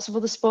of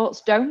other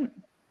sports don't,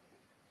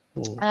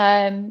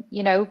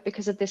 you know,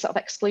 because of this sort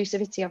of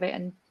exclusivity of it.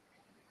 And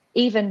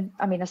even,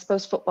 I mean, I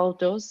suppose football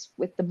does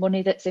with the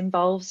money that's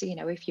involved. So, you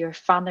know, if you're a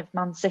fan of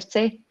Man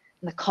City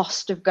and the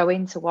cost of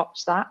going to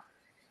watch that,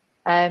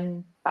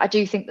 but I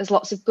do think there's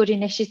lots of good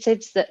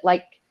initiatives that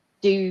like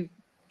do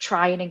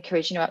try and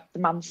encourage, you know, the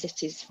Man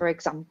Cities, for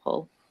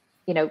example,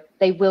 you know,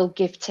 they will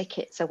give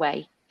tickets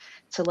away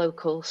to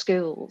local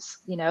schools,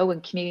 you know,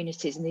 and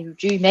communities, and they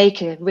do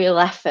make a real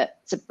effort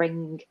to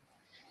bring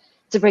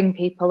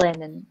people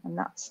in, and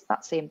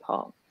that's the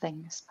important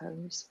thing, I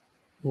suppose.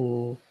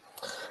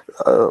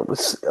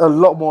 It's a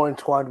lot more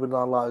entwined with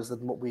our lives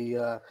than what we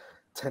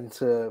tend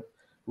to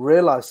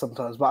realize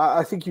sometimes. But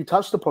I think you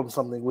touched upon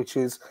something, which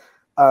is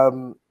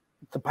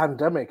the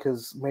pandemic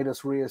has made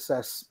us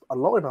reassess a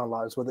lot in our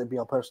lives, whether it be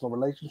our personal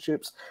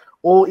relationships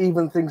or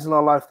even things in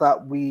our life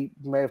that we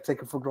may have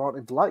taken for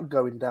granted, like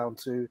going down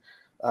to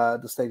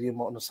the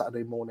stadium on a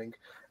Saturday morning.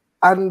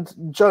 And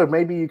Joe,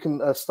 maybe you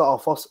can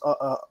start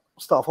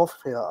off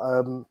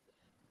here.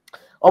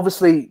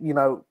 Obviously, you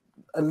know,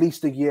 at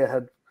least a year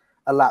had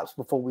elapsed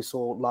before we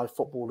saw live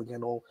football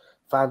again, or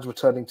fans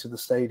returning to the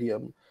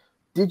stadium.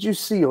 Did you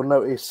see or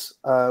notice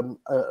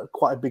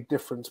quite a big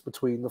difference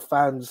between the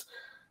fans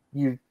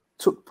you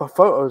took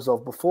photos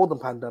of before the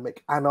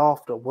pandemic and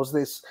after?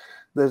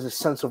 There's a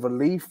sense of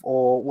relief,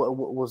 or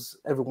was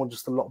everyone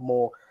just a lot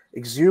more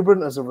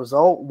exuberant as a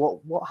result?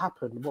 What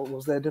happened? What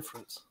was their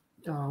difference?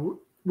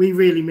 We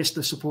really missed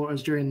the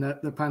supporters during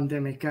the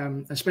pandemic,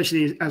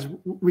 especially as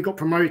we got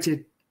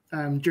promoted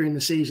during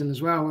the season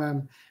as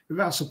well,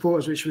 without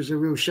supporters, which was a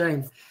real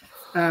shame.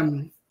 As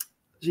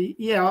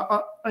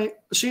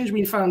soon as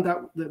we found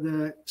out that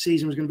the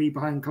season was going to be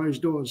behind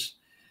closed doors,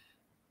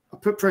 I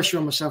put pressure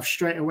on myself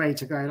straight away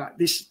to go, like,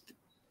 this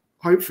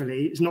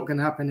hopefully is not going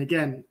to happen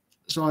again.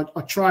 So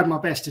I tried my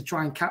best to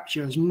try and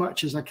capture as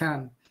much as I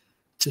can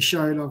to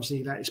show,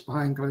 obviously, that it's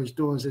behind closed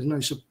doors. There's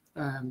no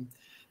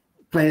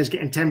players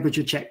getting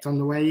temperature checked on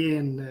the way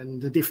in,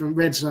 and the different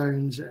red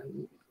zones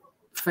and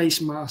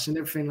face masks and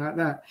everything like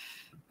that.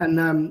 And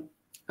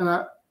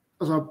I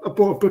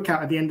bought a book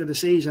out at the end of the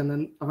season,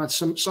 and I've had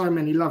so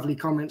many lovely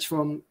comments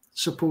from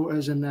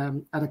supporters,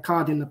 and had a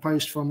card in the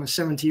post from a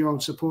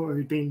 70-year-old supporter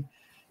who'd been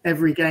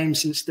every game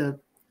since the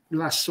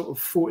last sort of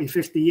 40,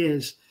 50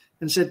 years,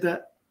 and said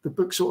that the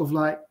book sort of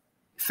like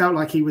felt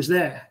like he was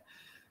there.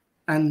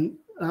 And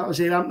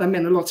obviously that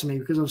meant a lot to me,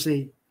 because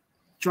obviously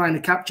trying to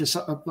capture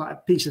like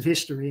a piece of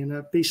history and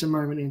a piece of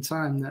moment in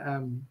time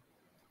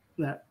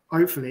that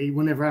hopefully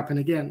will never happen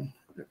again.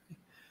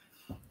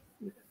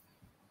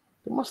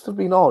 It must have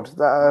been odd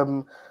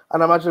that,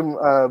 and I imagine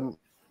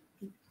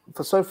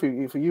for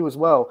Sophie, for you as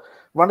well,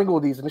 running all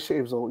these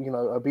initiatives, or, you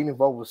know, being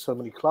involved with so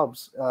many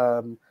clubs,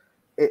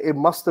 it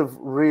must have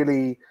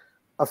really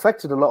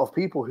affected a lot of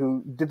people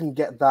who didn't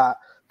get that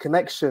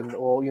connection,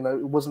 or, you know,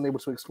 wasn't able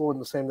to explore in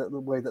the same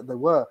way that they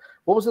were.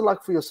 What was it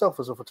like for yourself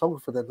as a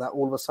photographer then, that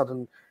all of a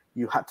sudden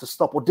you had to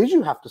stop, or did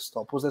you have to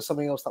stop? Was there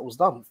something else that was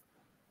done?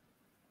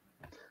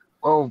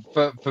 Well,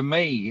 for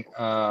me,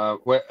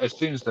 as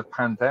soon as the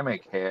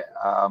pandemic hit,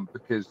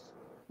 because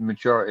the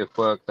majority of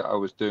work that I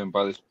was doing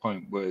by this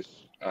point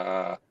was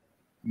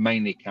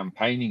mainly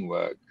campaigning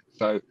work,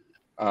 so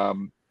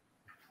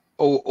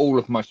all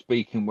of my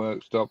speaking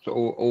work stopped.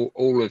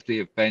 All of the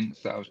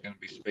events that I was going to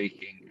be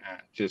speaking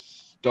at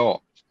just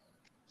stopped.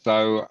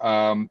 So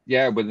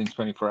within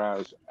 24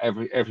 hours,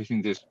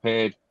 everything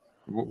disappeared.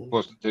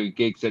 Wasn't doing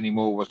gigs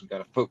anymore. Wasn't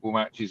going to football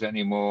matches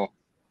anymore.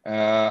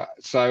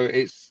 So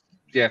it's.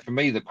 Yeah, for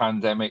me, the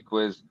pandemic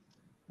was,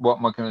 what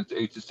am I going to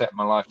do to set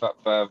my life up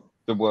for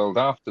the world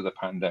after the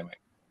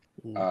pandemic?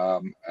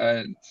 And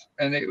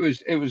it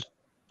was a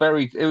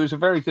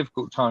very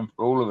difficult time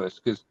for all of us,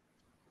 because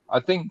I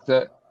think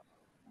that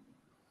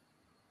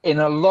in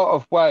a lot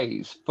of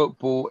ways,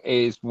 football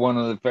is one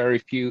of the very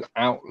few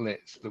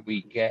outlets that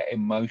we get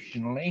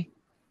emotionally.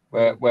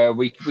 where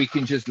we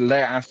can just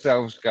let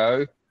ourselves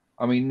go.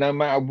 I mean, no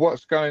matter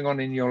what's going on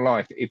in your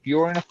life, if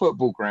you're in a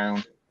football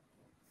ground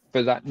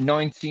for that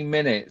 90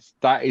 minutes,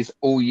 that is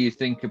all you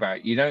think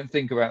about. You don't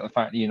think about the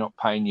fact that you're not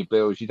paying your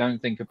bills. You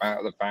don't think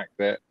about the fact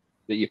that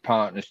your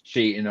partner's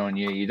cheating on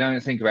you. You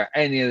don't think about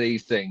any of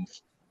these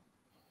things.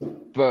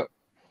 But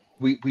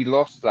we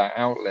lost that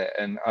outlet.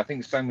 And I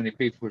think so many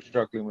people were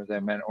struggling with their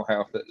mental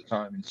health at the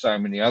time in so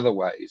many other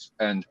ways.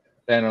 And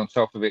then on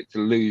top of it, to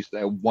lose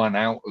their one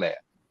outlet,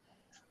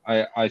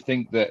 I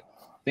think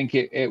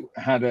it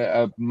had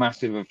a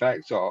massive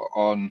effect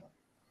on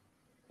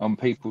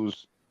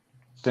people's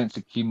sense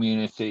of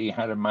community,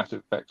 had a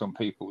massive effect on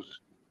people's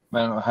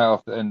mental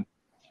health. And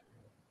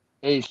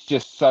it's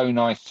just so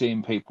nice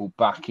seeing people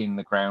back in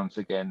the grounds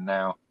again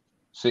now,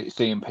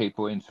 seeing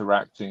people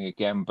interacting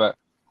again. But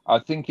I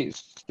think it's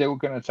still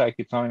going to take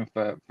a time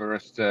for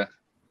us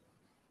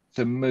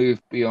to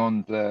move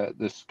beyond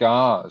the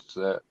scars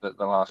that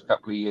the last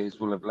couple of years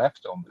will have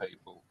left on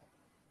people.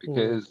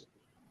 Because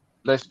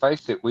let's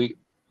face it,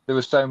 there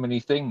were so many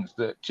things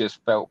that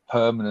just felt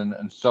permanent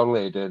and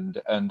solid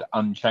and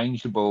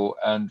unchangeable,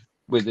 and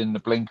within the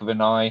blink of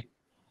an eye,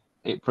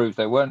 it proved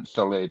they weren't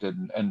solid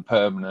and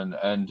permanent,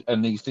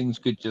 and these things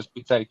could just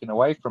be taken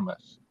away from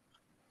us.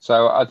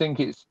 So I think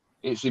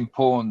it's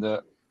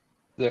important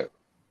that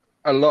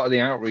a lot of the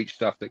outreach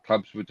stuff that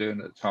clubs were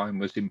doing at the time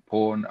was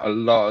important. A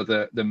lot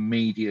of the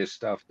media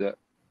stuff that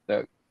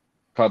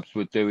clubs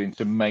were doing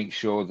to make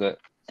sure that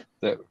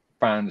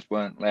fans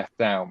weren't left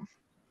out.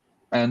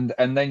 And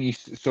then you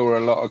saw a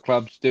lot of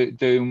clubs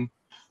doing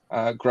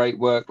great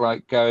work,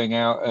 like going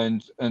out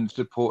and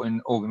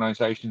supporting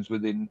organisations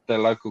within their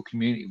local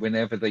community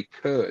whenever they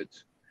could,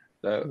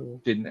 that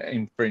didn't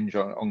infringe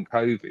on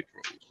COVID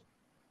rules.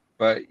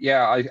 But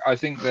yeah, I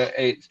think that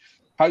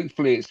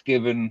hopefully it's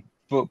given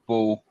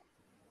football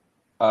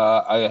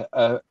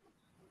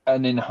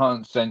an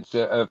enhanced sense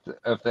of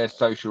their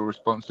social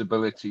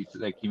responsibility to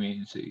their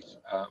communities,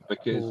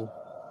 because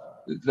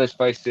let's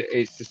face it,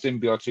 it's a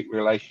symbiotic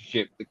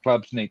relationship. The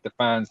clubs need the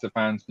fans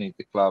need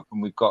the club,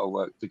 and we've got to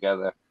work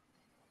together,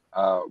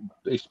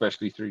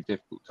 especially through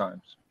difficult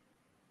times.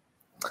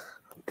 I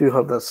do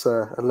hope that's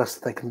a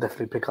lesson they can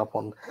definitely pick up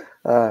on,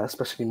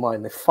 especially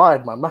mine. They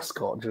fired my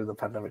mascot during the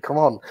pandemic. Come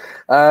on.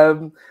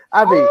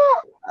 Abbie,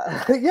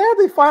 yeah,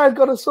 they fired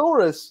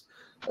Gonosaurus.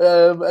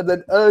 And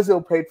then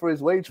Ozil paid for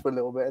his wage for a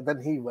little bit, and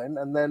then he went,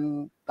 and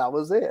then that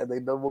was it. And they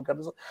no more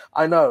Gonosaurus.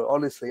 I know,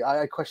 honestly,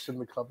 I question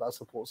the club that I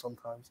support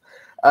sometimes.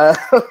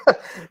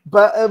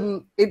 But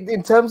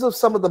in terms of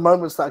some of the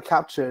moments that I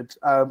captured,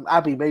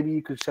 Abbie, maybe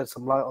you could shed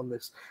some light on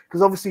this,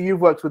 because obviously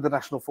you've worked with the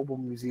National Football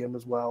Museum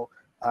as well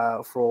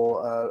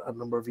for a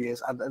number of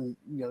years, and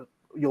you know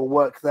your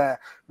work there.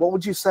 What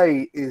would you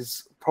say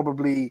is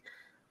probably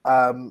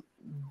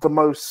the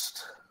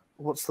most,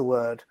 what's the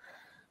word?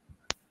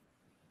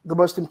 The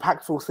most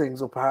impactful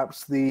things, or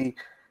perhaps the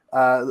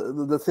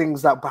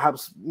things that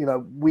perhaps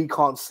we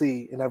can't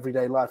see in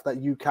everyday life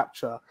that you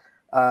capture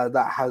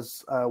that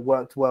has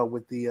worked well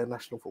with the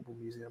National Football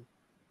Museum?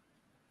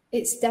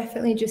 It's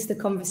definitely just the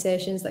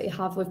conversations that you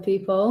have with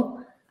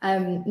people,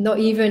 not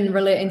even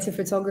relating to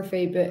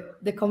photography,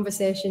 but the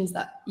conversations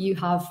that you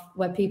have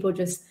where people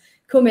just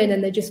come in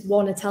and they just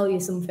want to tell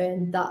you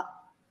something. That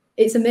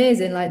it's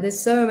amazing. Like, there's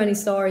so many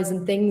stories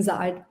and things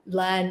that I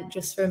learned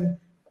just from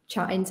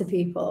chatting to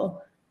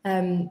people.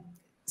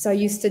 So I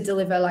used to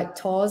deliver like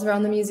tours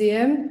around the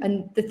museum,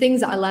 and the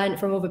things that I learned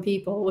from other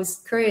people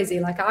was crazy.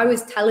 Like, I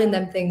was telling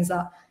them things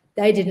that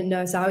they didn't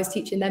know, so I was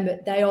teaching them,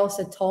 but they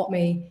also taught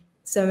me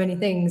so many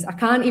things. I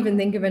can't even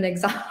think of an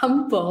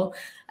example,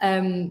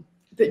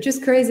 but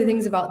just crazy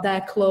things about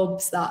their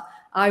clubs that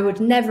I would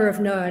never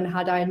have known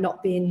had I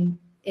not been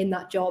in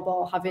that job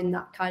or having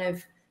that kind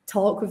of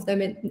talk with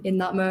them in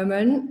that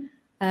moment.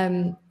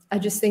 I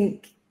just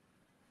think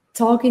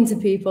talking to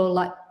people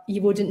like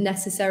you wouldn't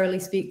necessarily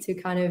speak to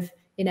kind of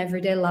in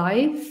everyday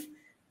life,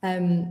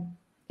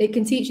 it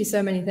can teach you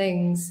so many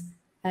things,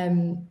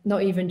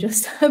 not even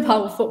just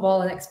about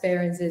football and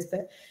experiences,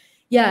 but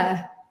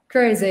yeah,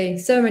 crazy.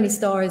 So many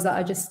stories that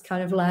I just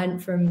kind of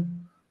learned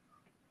from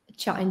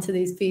chatting to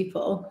these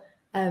people,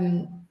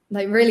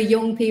 like really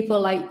young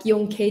people, like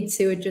young kids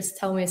who would just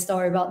tell me a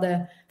story about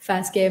the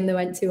first game they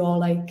went to, or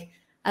like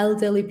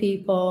elderly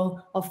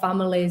people or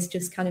families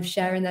just kind of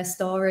sharing their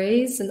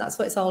stories. And that's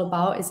what it's all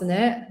about, isn't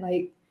it?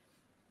 Like,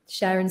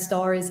 sharing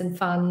stories and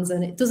fans,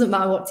 and it doesn't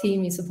matter what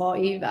team you support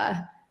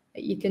either,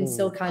 you can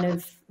still kind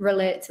of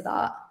relate to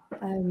that.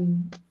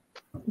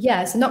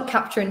 So not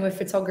capturing with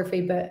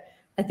photography, but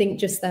I think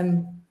just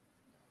them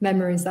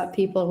memories that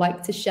people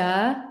like to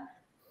share.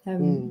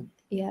 I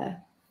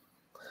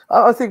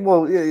think,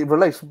 well, it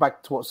relates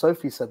back to what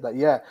Sophie said,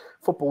 that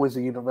football is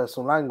a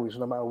universal language.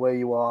 No matter where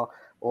you are,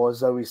 or as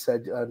Zoe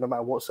said, no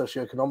matter what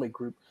socioeconomic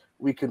group,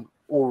 we can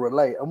all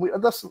relate,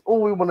 and that's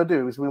all we want to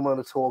do, is we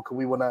want to talk, and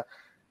we want to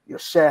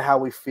share how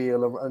we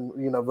feel and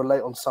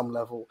relate on some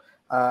level,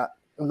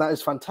 and that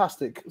is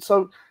fantastic.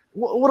 So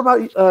what about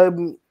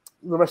the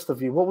rest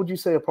of you? What would you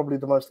say are probably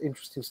the most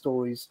interesting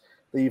stories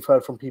that you've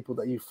heard from people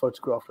that you've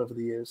photographed over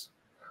the years,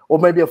 or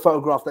maybe a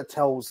photograph that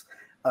tells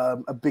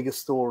a bigger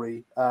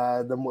story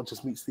than what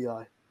just meets the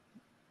eye.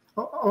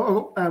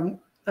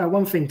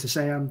 One thing to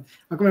say, I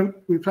remember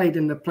we played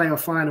in the playoff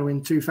final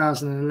in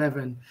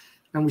 2011,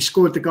 and we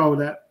scored the goal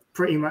that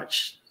pretty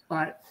much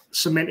like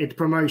cemented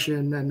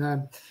promotion.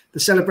 And the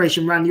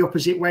celebration ran the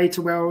opposite way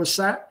to where I was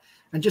sat,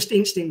 and just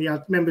instantly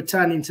I remember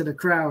turning to the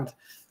crowd,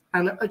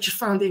 and I just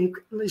found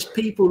there's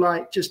people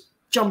like just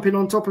jumping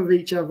on top of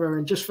each other,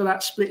 and just for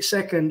that split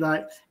second,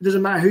 like it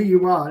doesn't matter who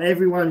you are,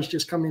 everyone's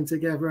just coming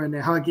together and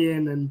they're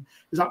hugging, and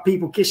there's like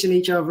people kissing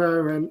each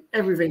other and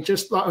everything,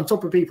 just like on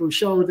top of people's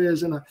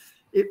shoulders. And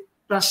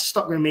that's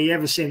stuck with me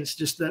ever since.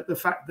 Just the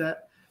fact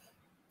that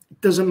it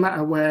doesn't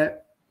matter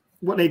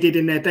what they did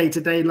in their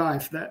day-to-day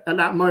life, that at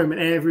that moment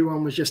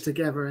everyone was just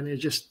together, and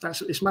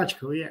it's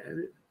magical. Yeah,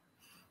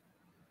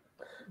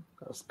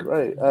 that's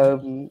great.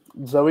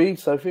 Zoe,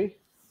 Sophie.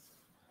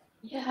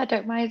 Yeah, I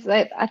don't mind.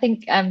 I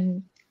think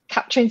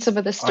capturing some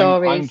of the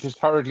stories. I'm just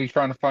hurriedly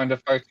trying to find a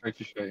photo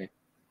to show you.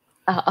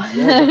 Oh.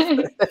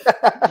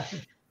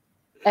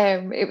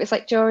 It was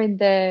like during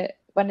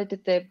when I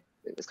did it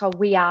was called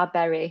We Are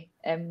Bury.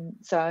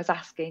 So I was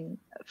asking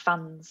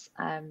fans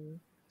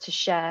to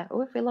share.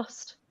 Oh, have we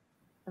lost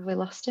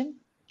him?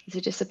 Has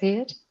he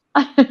disappeared?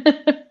 I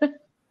think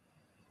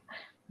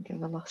I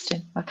lost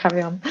him. I'll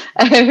carry on.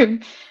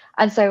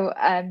 And so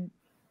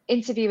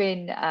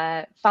interviewing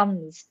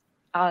fans,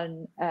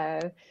 and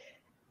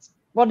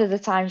one of the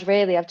times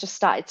really I've just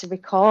started to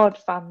record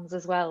fans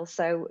as well.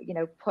 So, you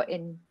know,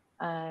 putting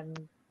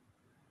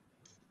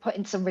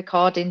some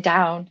recording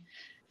down,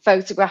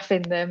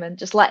 photographing them and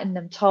just letting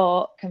them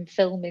talk and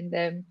filming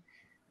them.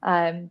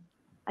 And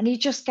you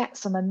just get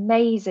some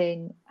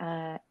amazing,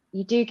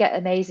 you do get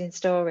amazing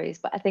stories.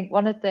 But I think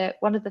one of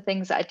the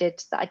things that I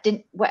did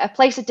a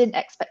place I didn't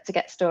expect to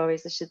get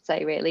stories, I should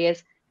say, really,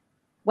 is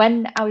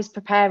when I was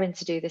preparing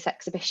to do this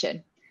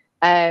exhibition,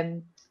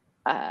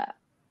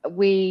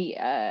 we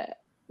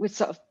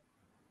sort of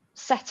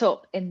set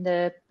up in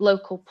the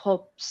local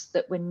pubs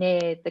that were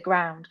near the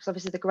ground, because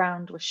obviously the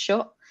ground was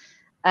shut.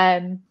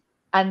 And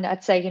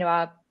I'd say, you know,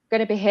 I'm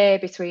going to be here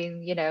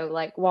between, you know,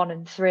 like 1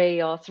 and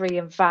 3 or 3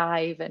 and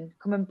 5, and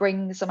come and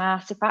bring some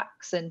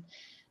artifacts and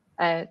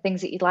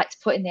things that you'd like to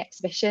put in the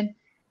exhibition.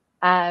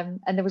 And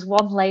there was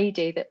one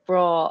lady that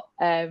brought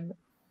a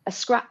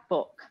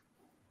scrapbook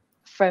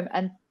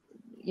and,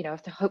 you know,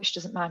 I hope she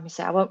doesn't mind me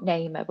saying, I won't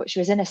name her, but she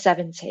was in her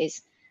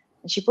 70s,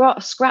 and she brought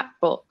a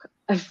scrapbook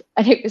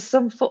and it was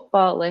some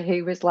footballer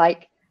who was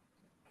like,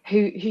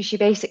 who she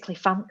basically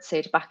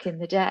fancied back in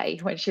the day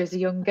when she was a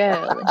young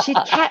girl, and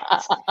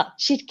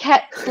she'd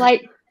kept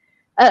like,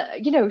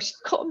 you know,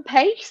 she'd cut and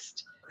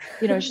paste,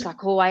 you know, she's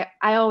like, oh, I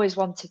always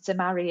wanted to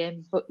marry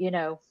him, but you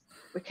know,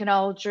 we can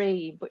all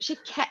dream. But she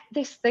kept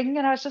this thing,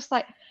 and I was just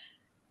like,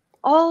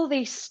 all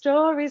these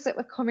stories that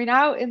were coming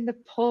out in the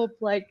pub,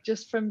 like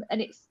just from,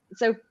 and it's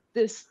so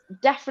there's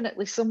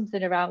definitely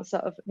something around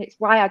sort of, and it's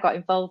why I got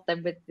involved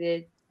then with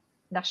the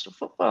National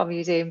Football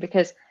Museum,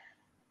 because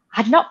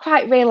I'd not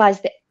quite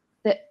realised that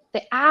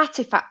the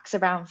artifacts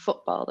around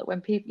football, that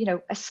when people, you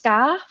know, a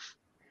scarf,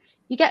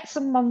 you get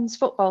someone's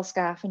football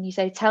scarf and you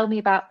say, tell me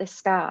about this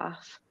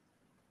scarf.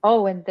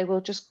 Oh, and they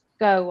will just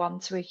go on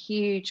to a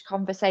huge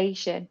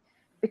conversation,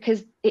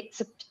 because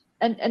it's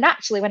and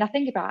actually when I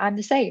think about it, I'm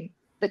the same.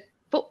 The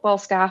football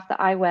scarf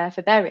that I wear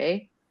for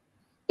Bury,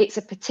 it's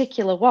a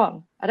particular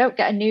one. I don't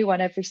get a new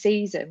one every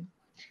season.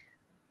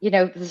 You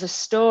know, there's a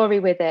story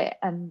with it,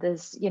 and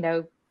there's, you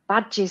know,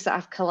 badges that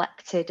I've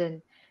collected,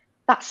 and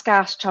that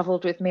scarf's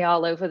travelled with me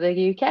all over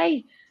the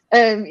UK.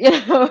 You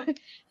know,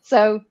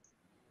 so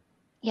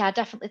yeah, I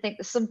definitely think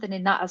there's something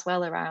in that as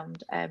well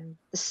around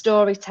the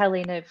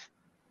storytelling of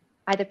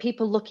either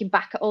people looking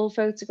back at old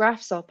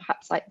photographs, or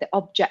perhaps like the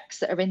objects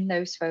that are in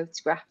those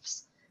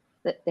photographs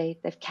that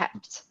they've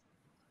kept.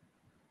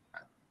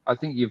 I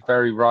think you're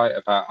very right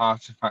about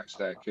artifacts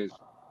there, because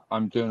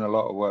I'm doing a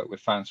lot of work with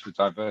Fans for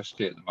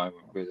Diversity at the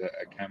moment with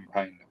a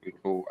campaign that we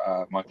call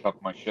My Club,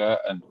 My Shirt.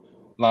 And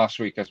last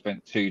week I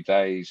spent 2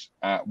 days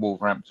at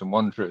Wolverhampton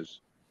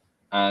Wanderers,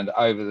 and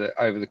over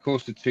the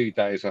course of 2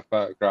 days I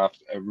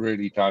photographed a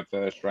really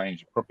diverse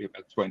range of probably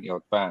about 20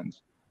 odd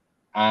fans,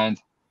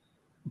 and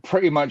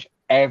pretty much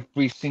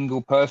every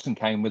single person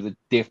came with a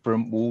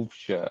different Wolves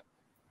shirt.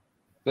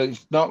 But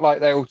it's not like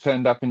they all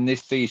turned up in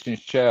this season's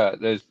shirt.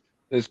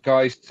 There's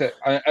guys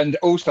and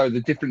also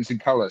the difference in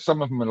colour.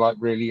 Some of them are like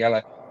really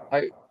yellow.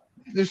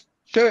 There's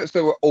shirts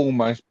that were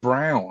almost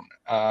brown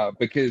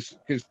because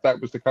that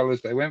was the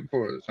colours they went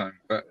for at the time.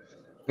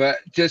 But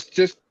just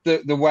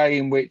the way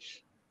in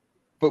which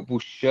football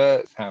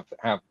shirts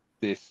have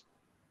this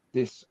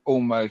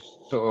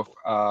almost sort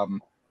of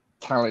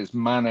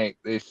talismanic,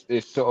 this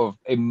sort of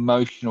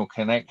emotional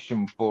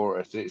connection for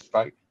us. It's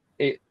like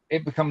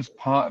it becomes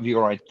part of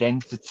your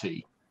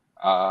identity,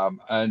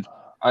 and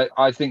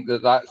I think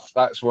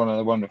that's one of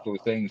the wonderful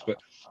things. But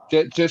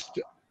just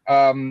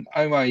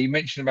Omar, you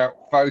mentioned about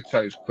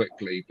photos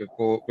quickly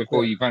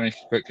before you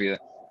vanished quickly,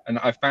 and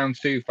I found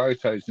 2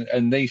 photos,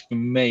 and these for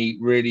me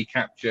really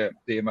capture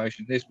the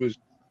emotion. This was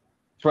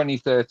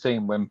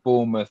 2013 when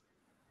Bournemouth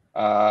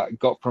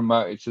got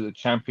promoted to the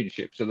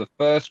Championship. So the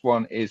first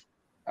one is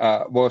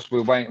whilst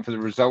we're waiting for the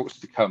results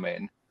to come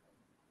in,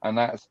 and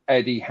that's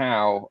Eddie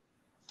Howe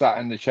sat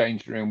in the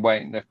changing room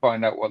waiting to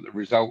find out what the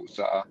results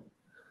are,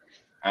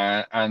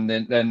 and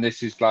then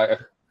this is like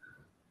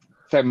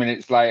 10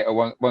 minutes later,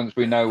 once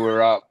we know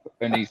we're up,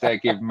 and he's there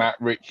giving Matt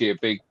Ritchie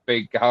a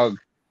big hug.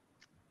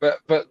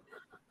 But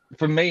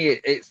for me,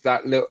 it's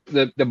that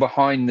the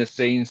behind the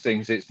scenes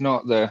things. It's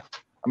not the.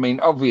 I mean,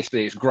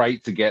 obviously, it's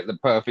great to get the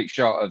perfect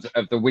shot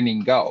of the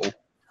winning goal,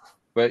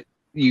 but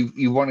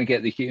you want to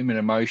get the human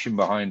emotion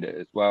behind it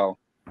as well.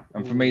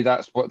 And for me,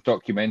 that's what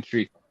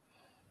documentary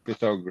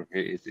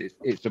photography is.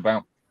 It's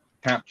about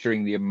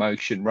capturing the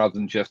emotion rather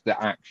than just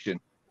the action.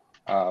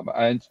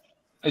 And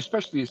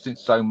especially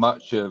since so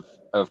much of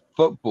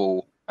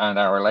football and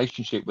our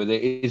relationship with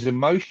it is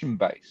emotion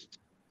based.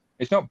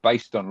 It's not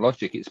based on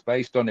logic. It's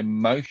based on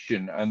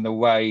emotion and the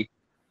way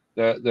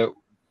that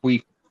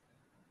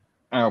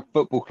our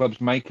football clubs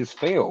make us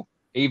feel,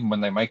 even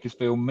when they make us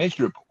feel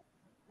miserable.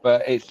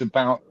 But it's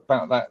about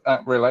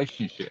that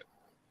relationship.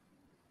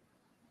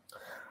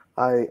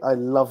 I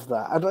love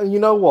that. And you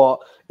know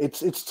what?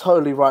 It's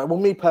totally right. Well,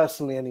 me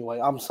personally,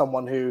 anyway, I'm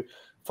someone who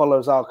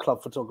follows our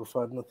club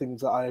photographer, and the things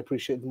that I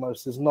appreciate the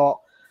most is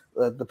not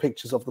the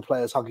pictures of the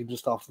players hugging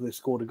just after they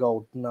scored a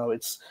goal. No,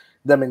 it's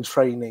them in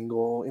training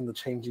or in the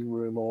changing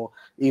room, or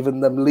even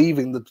them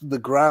leaving the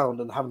ground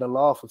and having a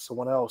laugh with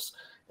someone else.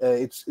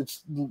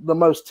 It's the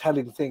most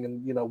telling thing,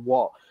 and you know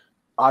what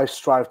I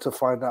strive to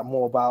find out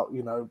more about.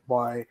 You know,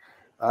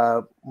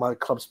 my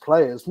club's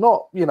players,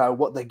 not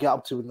what they get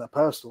up to in their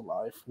personal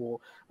life or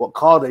what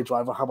car they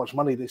drive or how much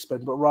money they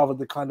spend, but rather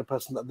the kind of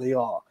person that they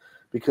are.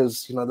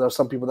 Because there are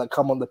some people that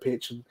come on the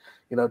pitch and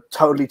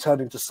totally turn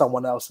into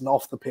someone else, and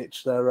off the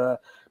pitch they're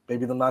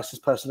maybe the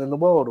nicest person in the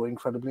world or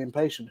incredibly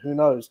impatient. Who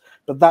knows?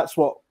 But that's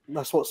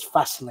what's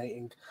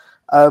fascinating.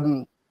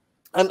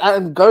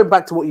 And going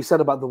back to what you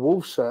said about the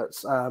Wolves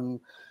shirts,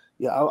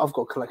 I've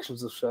got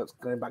collections of shirts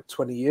going back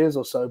 20 years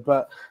or so.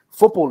 But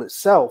football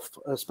itself,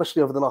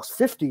 especially over the last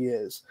 50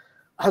 years,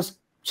 has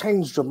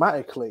changed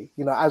dramatically.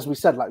 As we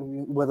said, like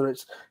whether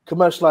it's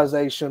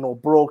commercialization or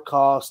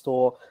broadcast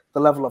or the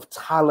level of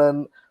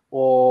talent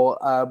or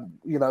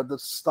the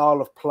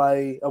style of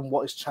play and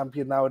what is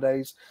championed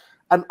nowadays.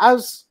 And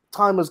as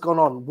time has gone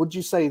on, would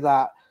you say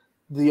that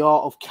the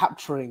art of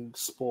capturing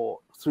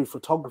sport through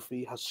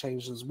photography has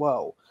changed as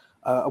well?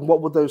 And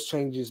what would those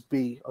changes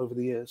be over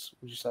the years,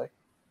 would you say?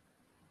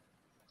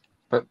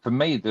 But for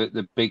me,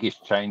 the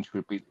biggest change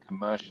would be the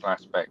commercial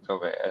aspect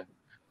of it,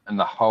 and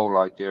the whole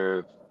idea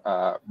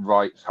of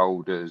rights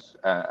holders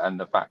and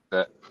the fact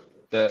that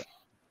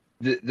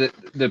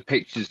the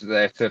pictures are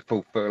there to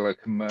fulfill a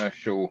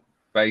commercial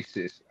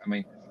basis. I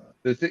mean,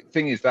 the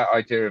thing is that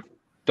idea of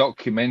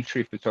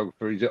documentary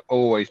photography has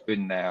always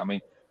been there. I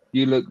mean,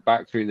 you look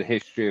back through the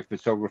history of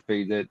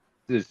photography, that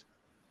there's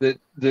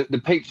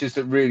the pictures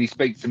that really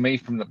speak to me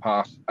from the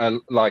past are,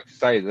 like I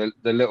say, the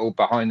little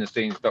behind the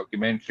scenes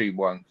documentary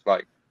ones,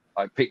 like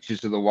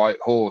pictures of the White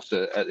Horse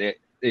at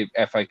the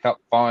FA Cup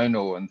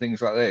final and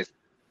things like this.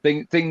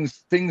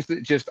 Things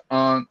that just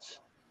aren't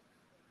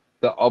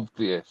the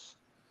obvious.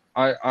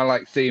 I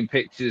like seeing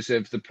pictures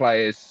of the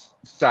players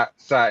sat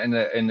in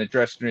the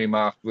dressing room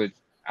afterwards,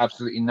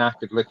 absolutely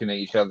knackered, looking at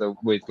each other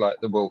with like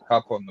the World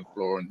Cup on the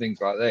floor and things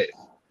like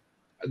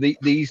this.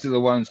 These are the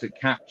ones that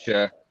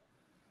capture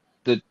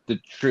the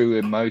true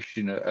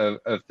emotion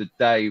of the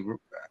day,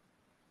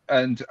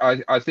 and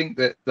I think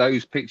that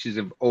those pictures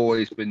have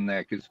always been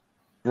there, because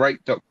great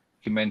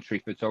documentary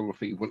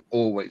photography will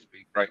always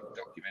be great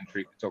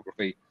documentary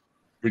photography,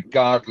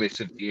 regardless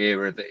of the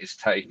era that it's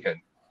taken.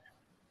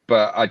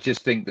 But I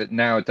just think that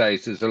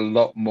nowadays there's a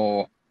lot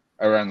more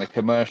around the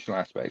commercial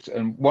aspects.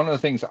 And one of the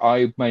things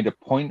I made a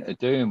point of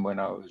doing when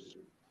I was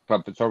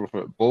club photographer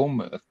at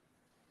Bournemouth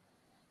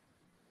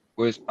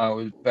was I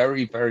was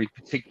very, very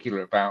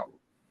particular about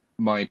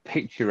my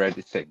picture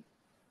editing,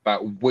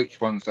 about which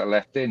ones I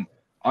left in.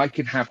 I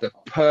could have the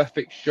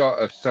perfect shot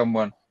of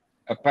someone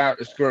about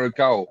to score a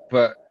goal,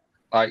 but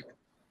like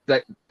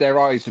their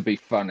eyes would be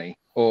funny.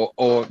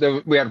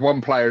 We had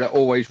one player that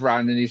always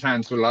ran and his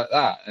hands were like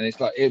that, and it's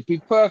like it'd be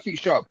perfect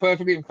shot,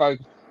 perfectly in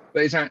focus,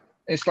 but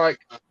it's like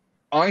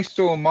I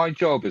saw my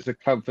job as a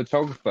club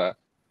photographer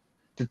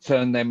to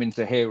turn them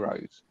into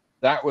heroes.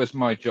 That was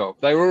my job.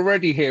 They were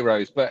already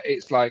heroes, but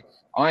it's like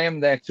I am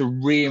there to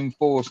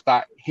reinforce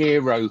that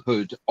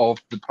herohood of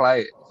the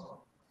players,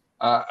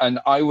 and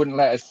I wouldn't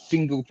let a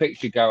single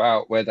picture go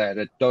out where they had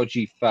a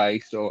dodgy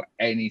face or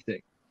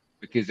anything,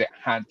 because it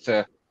had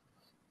to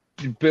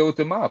build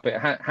them up. It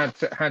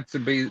had to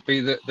be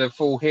the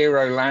full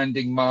hero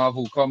landing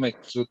Marvel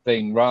Comics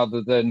thing,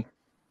 rather than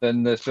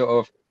the sort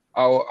of,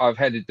 oh, I've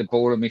headed the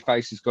ball and my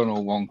face has gone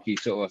all wonky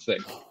sort of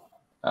thing.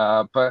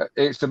 But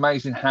it's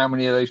amazing how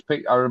many of those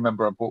pictures. I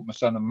remember I bought my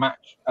son a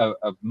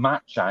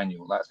match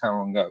annual. That's how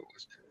long ago it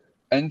was,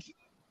 and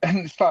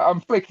it's like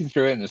I'm flicking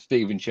through it and the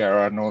Steven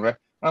Gerrard and all that.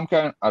 I'm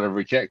going, I'd have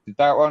rejected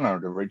that one.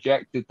 I'd have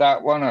rejected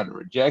that one. I'd have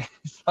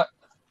rejected that.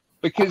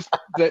 Because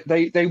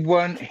they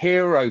weren't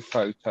hero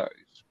photos,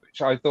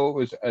 which I thought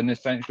was an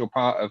essential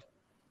part of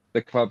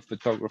the club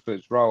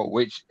photographer's role,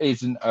 which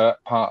isn't a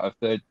part of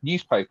the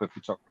newspaper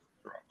photographer's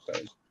role. So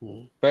it's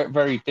very,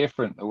 very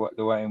different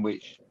the way in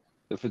which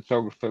the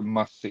photographer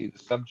must see the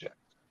subject.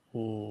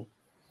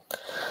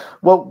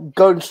 Well,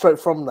 going straight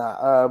from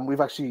that, we've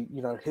actually,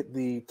 hit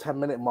the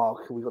 10-minute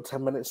mark. We've got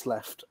 10 minutes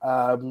left.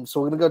 So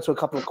we're going to go to a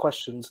couple of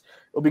questions.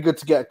 It'll be good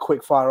to get a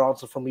quick fire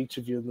answer from each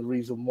of you and the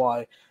reason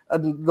why.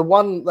 And the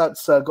one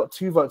that's got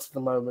 2 votes at the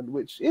moment,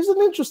 which is an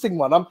interesting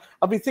one.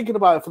 I've been thinking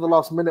about it for the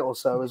last minute or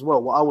so as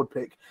well, what I would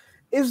pick.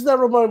 Is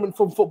there a moment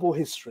from football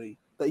history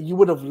that you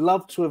would have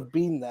loved to have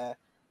been there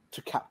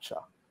to capture?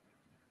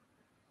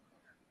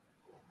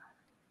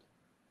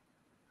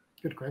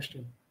 Good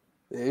question.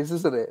 It is,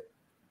 isn't it?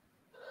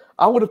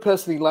 I would have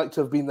personally liked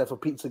to have been there for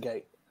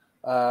Pizzagate,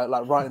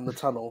 like right in the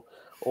tunnel,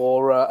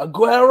 or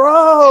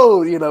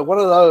Aguero, one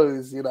of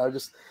those,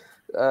 just.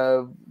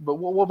 But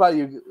what about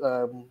you?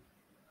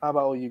 How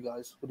about all you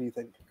guys? What do you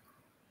think?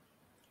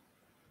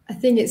 I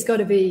think it's got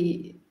to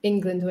be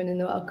England winning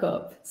the World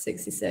Cup,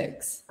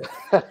 66.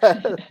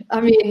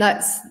 I mean,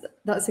 that's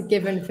a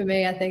given for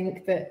me, I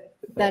think. But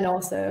then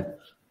also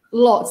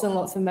lots and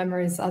lots of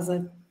memories as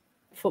a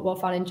football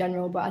fan in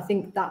general. But I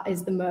think that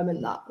is the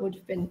moment that would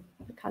have been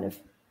kind of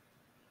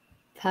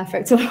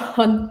perfect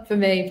one for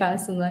me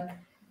personally.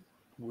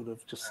 Would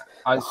have just.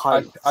 I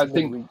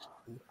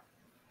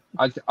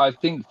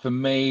think for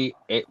me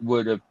it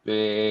would have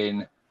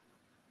been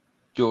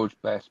George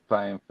Best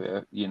playing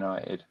for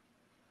United.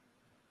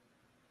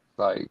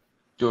 Like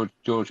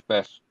George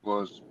Best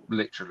was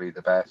literally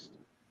the best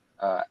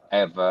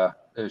ever.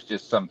 There was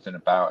just something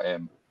about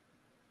him.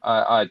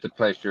 I had the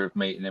pleasure of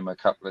meeting him a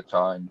couple of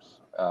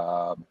times,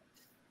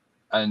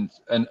 and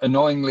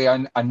annoyingly,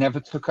 I never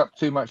took up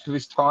too much of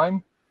his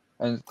time.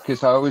 And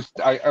because I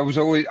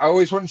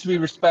always wanted to be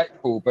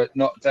respectful, but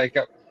not take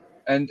up.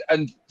 And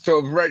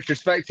sort of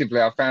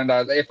retrospectively, I found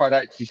out that if I'd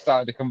actually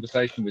started a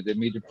conversation with him,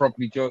 he'd have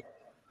probably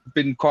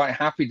been quite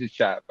happy to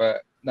chat.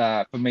 But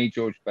for me,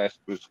 George Best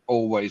was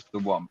always the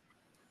one.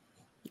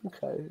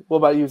 Okay. What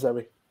about you,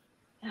 Zoe?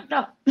 I've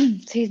not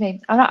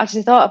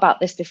actually thought about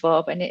this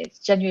before, but it's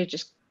genuinely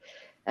just.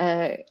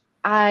 I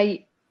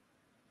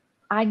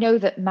know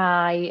that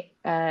my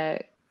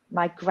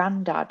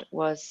granddad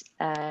was.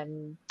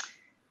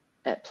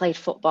 Played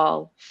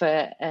football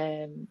for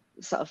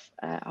sort of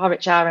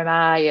Horwich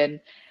RMI, and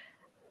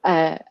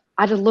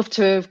I'd have loved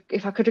to have,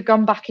 if I could have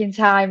gone back in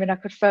time and I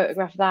could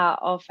photograph that,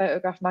 or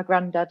photograph my other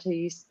granddad who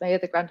used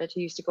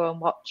to go and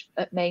watch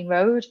at Main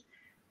Road.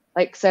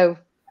 Like, so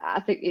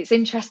I think it's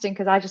interesting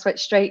because I just went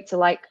straight to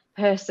like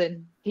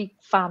the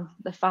fan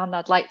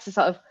I'd like to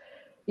sort of,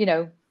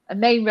 and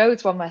Main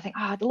Road's one where I think,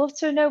 I'd love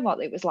to know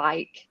what it was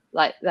like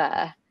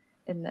there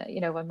in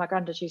the, when my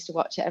granddad used to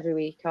watch it every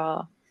week,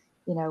 or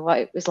what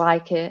it was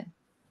like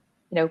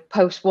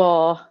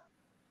post-war,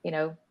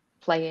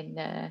 playing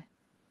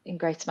in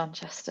Greater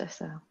Manchester.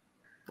 So I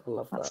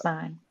love that's that.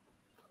 mine.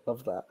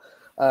 Love that.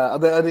 Are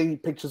there any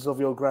pictures of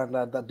your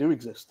granddad that do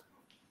exist?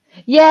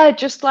 Yeah,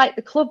 just like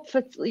the club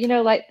for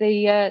like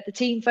the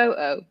team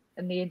photo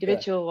and the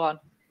individual one.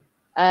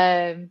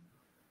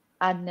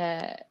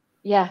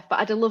 Yeah, but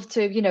I'd love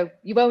to.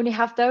 You only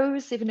have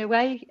those in a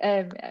way,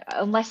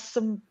 unless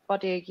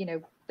somebody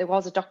there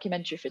was a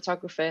documentary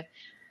photographer.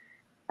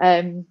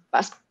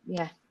 But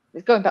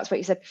going back to what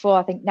you said before,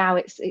 I think now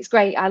it's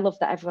great. I love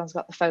that everyone's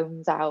got the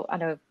phones out. I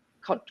know,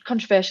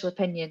 controversial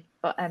opinion,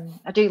 but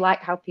I do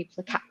like how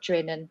people are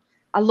capturing, and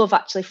I love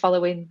actually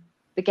following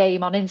the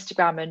game on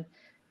Instagram, and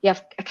you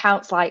have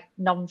accounts like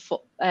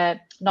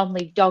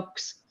non-league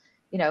dogs.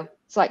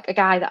 It's like a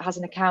guy that has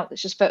an account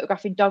that's just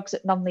photographing dogs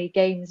at non-league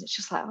games. It's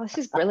just like, this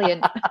is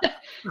brilliant.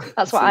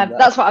 That's what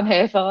I'm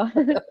here for.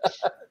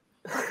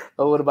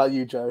 Oh, what about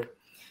you, Joe?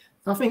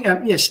 I think,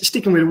 yes,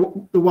 sticking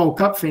with the World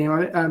Cup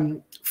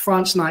thing,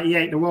 France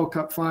 98, the World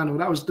Cup final,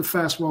 that was the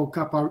first World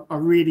Cup I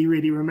really,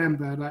 really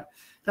remember. Like,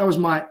 that was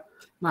my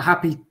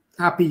happy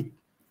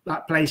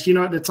like place.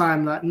 At the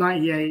time, like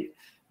 98,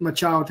 my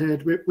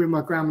childhood with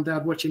my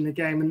granddad watching the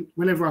game. And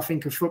whenever I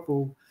think of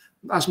football,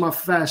 that's my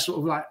first sort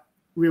of like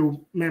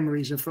real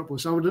memories of football.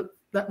 So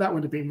that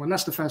would have been one.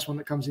 That's the first one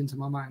that comes into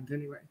my mind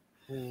anyway.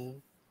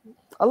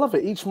 I love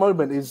it. Each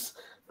moment is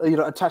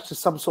attached to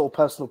some sort of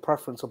personal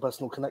preference or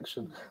personal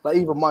connection. Like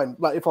even mine,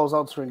 like if I was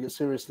answering it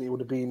seriously, it would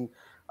have been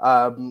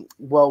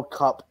World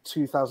Cup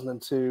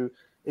 2002,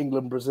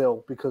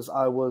 England-Brazil, because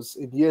I was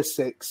in year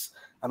 6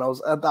 and I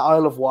was at the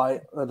Isle of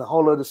Wight and a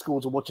whole load of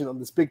schools were watching on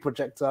this big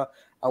projector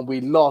and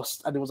we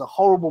lost, and it was a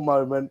horrible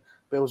moment,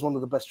 but it was one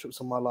of the best trips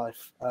of my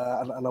life.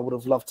 And I would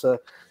have loved to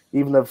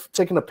even have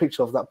taken a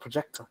picture of that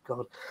projector.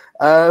 God.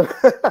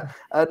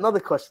 Another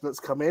question that's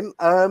come in.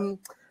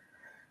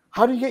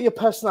 How do you get your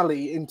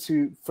personality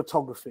into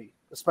photography,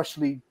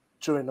 especially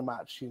during the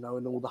match, and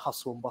all the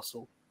hustle and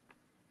bustle?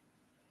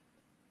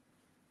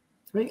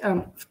 I think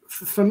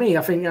for me,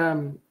 I think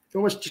it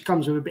always just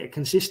comes with a bit of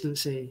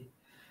consistency.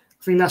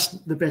 I think that's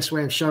the best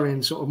way of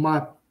showing sort of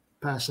my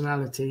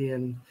personality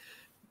and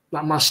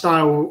like my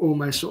style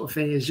almost sort of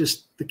thing is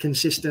just the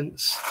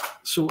consistent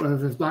sort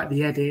of like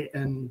the edit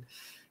and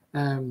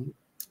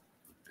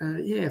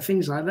Yeah,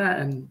 things like that.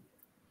 And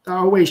I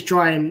always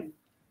try and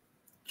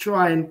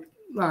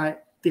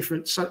like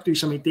do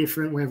something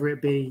different, whether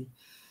it be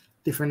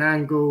different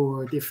angle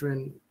or a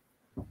different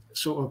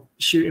sort of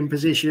shooting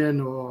position,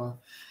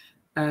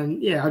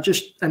 and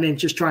then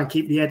just try and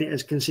keep the edit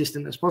as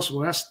consistent as possible.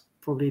 That's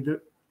probably the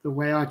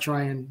way I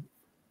try and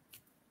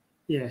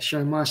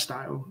show my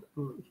style.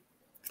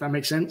 If that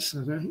makes sense.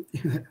 I don't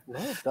know. No,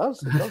 it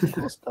does. It does. Of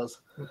course it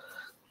does.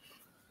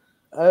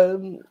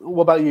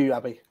 What about you,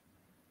 Abbie?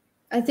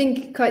 I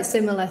think quite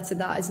similar to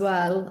that as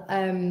well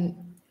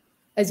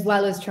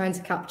as trying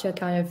to capture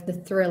kind of the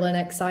thrill and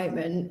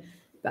excitement.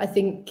 But I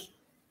think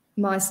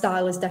my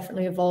style has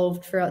definitely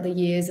evolved throughout the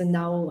years, and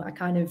now I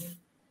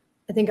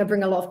think I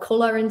bring a lot of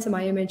colour into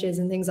my images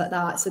and things like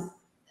that. So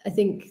I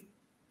think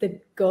the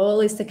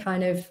goal is to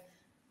kind of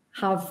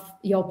have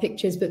your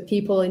pictures, but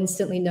people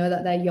instantly know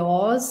that they're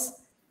yours.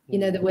 You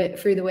know,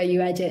 through the way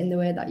you edit and the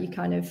way that you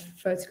kind of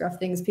photograph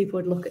things, people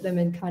would look at them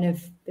and kind of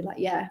be like,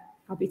 yeah,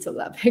 Abbie took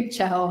that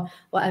picture or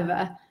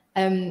whatever.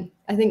 I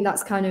think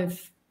that's kind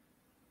of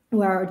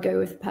where I would go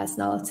with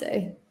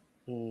personality.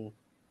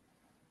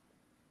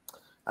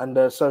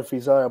 And Sophie,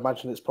 Zoe, I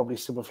imagine it's probably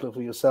similar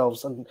for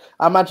yourselves. And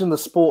I imagine the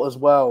sport as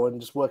well,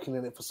 and just working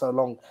in it for so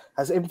long,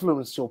 has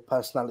influenced your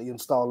personality and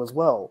style as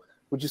well.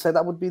 Would you say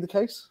that would be the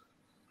case?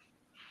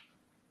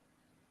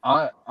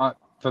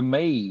 For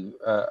me,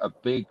 a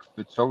big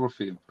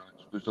photography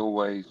influence was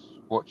always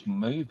watching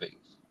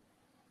movies.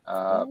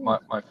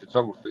 My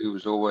photography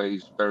was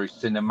always very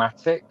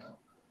cinematic.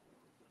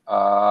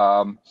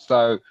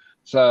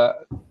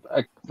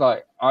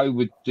 Like I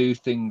would do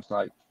things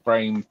like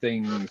frame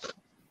things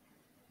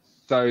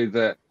so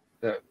that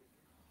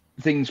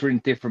things were in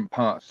different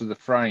parts of the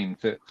frame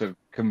to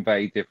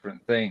convey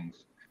different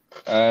things.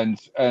 And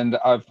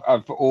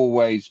I've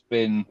always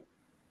been,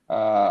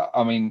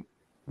 I mean,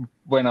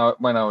 when I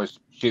was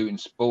shooting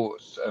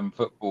sports and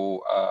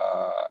football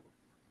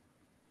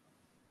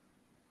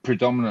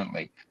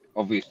predominantly,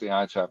 obviously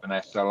I had to have an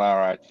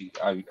SLR.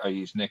 I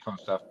use Nikon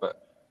stuff,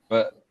 but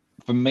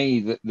for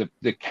me,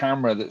 the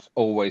camera that's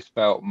always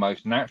felt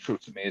most natural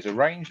to me is a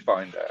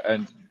rangefinder,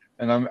 and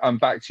I'm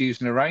back to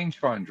using a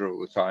rangefinder all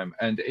the time,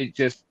 and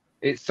it's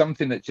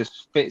something that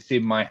just fits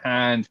in my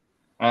hand,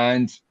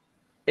 and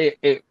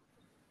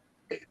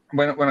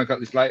when I got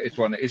this latest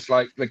one, it's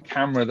like the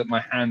camera that my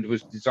hand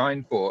was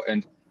designed for,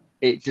 and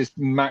it just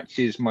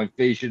matches my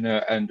vision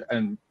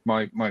and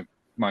my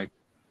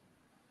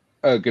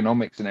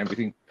ergonomics and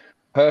everything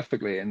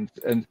perfectly, and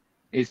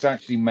it's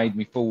actually made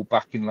me fall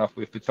back in love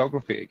with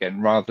photography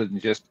again, rather than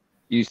just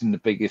using the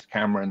biggest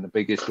camera and the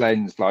biggest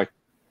lens like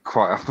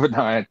quite often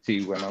I had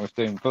to when I was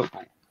doing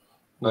football.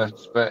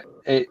 But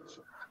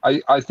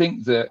I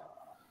think that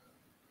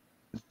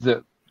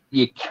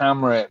your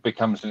camera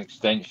becomes an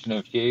extension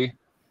of you.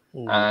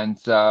 And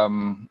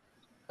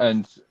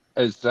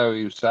as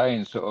Zoe was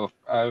saying, sort of,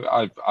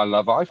 I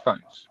love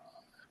iPhones.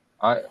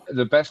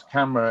 The best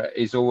camera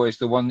is always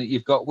the one that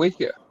you've got with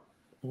you,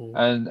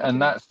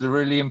 and that's the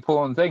really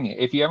important thing.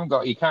 If you haven't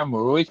got your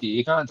camera with you,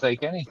 you can't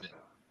take anything.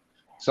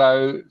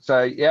 So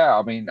yeah,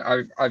 I mean,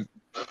 I've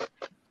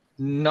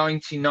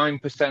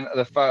 99% of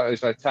the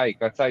photos I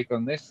take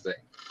on this thing,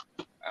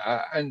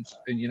 and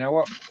you know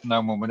what?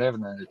 No one would ever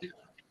know the difference.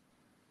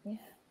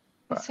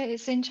 So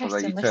it's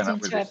interesting you turn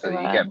up listening with to it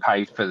everyone. So you get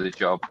paid for the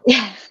job.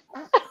 Yeah.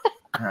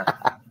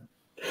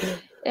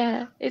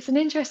 Yeah, it's an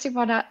interesting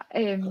one. I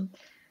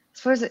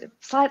suppose a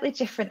slightly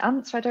different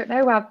answer. I don't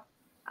know.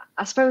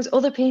 I suppose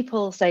other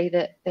people say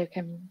that they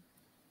can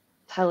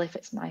tell if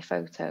it's my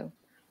photo.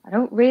 I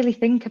don't really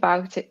think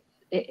about it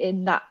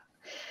in that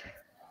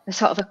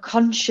sort of a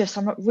conscious.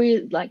 I'm not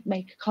really like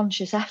make a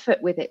conscious effort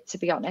with it, to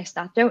be honest.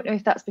 I don't know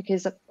if that's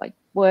because I've like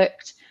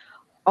worked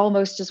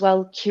almost as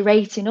well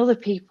curating other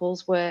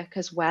people's work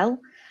as well,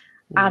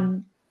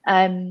 and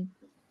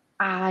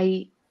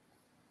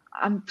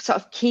I'm sort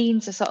of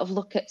keen to sort of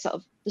look at sort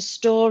of the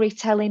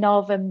storytelling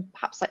of, and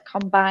perhaps like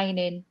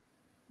combining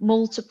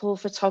multiple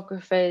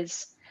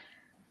photographers,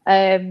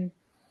 but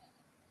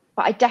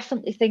I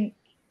definitely think,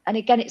 and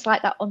again it's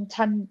like that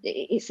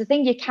it's the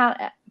thing you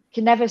can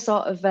never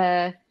sort of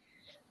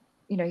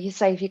you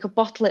say if you could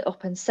bottle it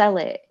up and sell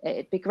it,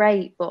 it'd be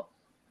great, but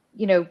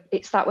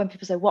it's that when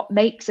people say what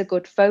makes a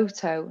good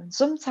photo, and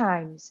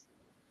sometimes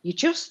you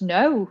just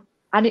know,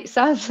 and it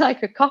sounds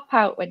like a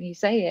cop-out when you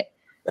say it,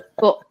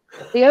 but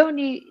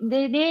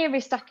the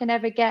nearest I can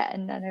ever get,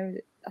 and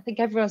I think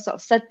everyone sort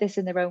of said this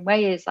in their own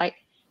way, is like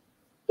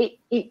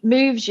it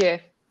moves you.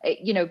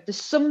 There's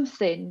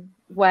something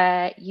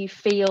where you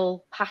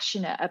feel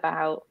passionate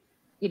about,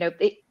 you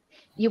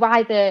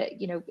either,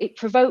 it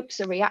provokes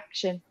a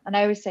reaction. And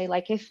I always say,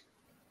 like, if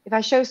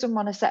I show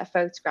someone a set of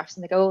photographs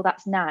and they go, oh,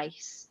 that's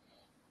nice,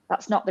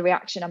 that's not the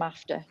reaction I'm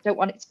after. I don't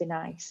want it to be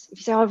nice. If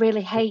you say, oh, I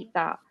really hate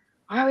that,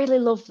 I really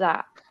love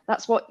that,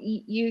 that's what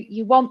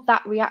you want,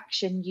 that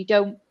reaction. You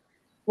don't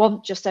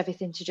want just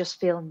everything to just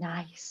feel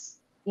nice.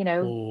 You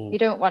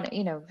don't want it,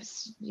 you don't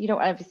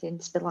want everything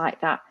to be like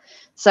that.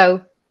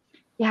 So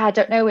yeah, I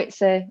don't know.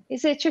 It's a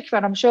tricky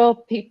one. I'm sure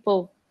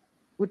people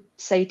would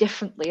say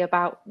differently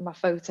about my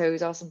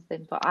photos or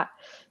something. But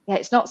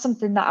it's not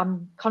something that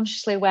I'm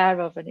consciously aware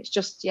of, and it's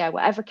just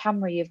whatever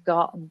camera you've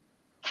got and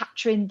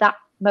capturing that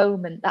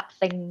moment, that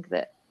thing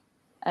that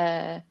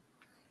that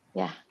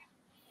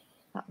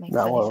makes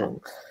any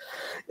sense.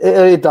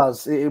 It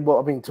does. Well,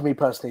 I mean, to me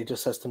personally, it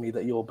just says to me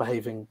that you're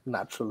behaving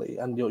naturally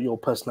and your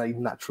personality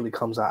naturally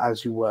comes out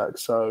as you work.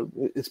 So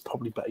it's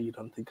probably better you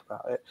don't think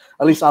about it.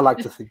 At least I like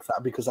to think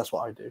that, because that's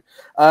what I do.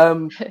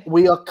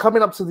 We are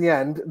coming up to the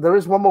end. There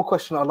is one more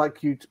question I'd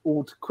like you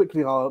all to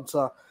quickly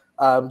answer,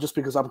 just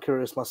because I'm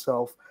curious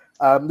myself.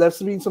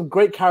 There's been some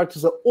great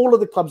characters at all of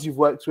the clubs you've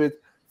worked with.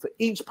 For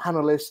each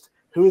panelist,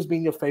 who has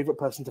been your favourite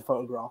person to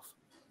photograph?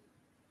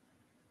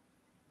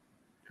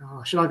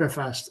 Oh, should I go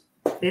first?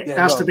 It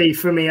has to be,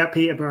 for me, at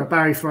Peterborough,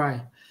 Barry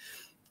Fry.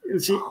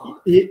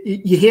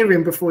 You hear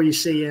him before you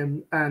see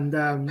him, and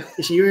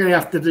so you really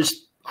have to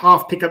just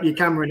half pick up your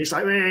camera, and it's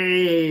like,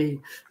 hey!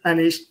 And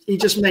he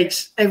just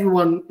makes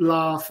everyone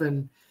laugh,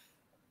 and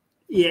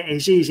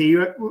it's easy.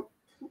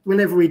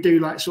 Whenever we do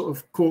like sort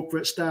of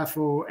corporate stuff,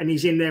 and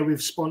he's in there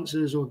with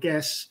sponsors or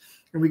guests,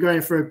 and we go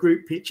in for a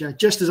group picture,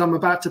 just as I'm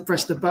about to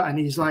press the button,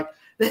 he's like,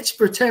 let's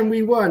pretend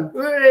we won.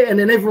 And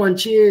then everyone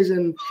cheers,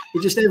 and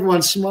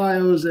everyone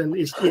smiles, and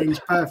he's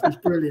perfect. It's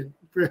brilliant.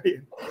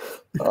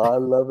 Oh, I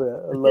love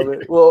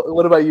it. Well,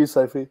 what about you,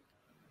 Sophie?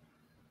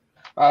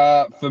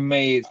 For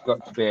me, it's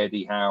got to be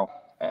Eddie Howe.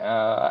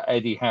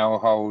 Eddie Howe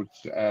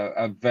holds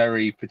a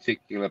very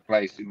particular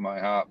place in my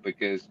heart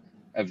because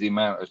of the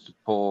amount of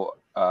support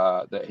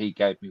that he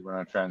gave me when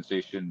I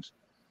transitioned.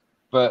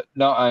 But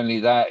not only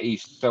that,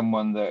 he's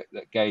someone that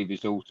gave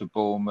his all to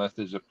Bournemouth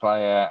as a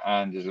player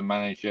and as a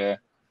manager,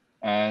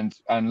 and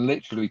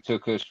literally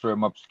took us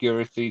from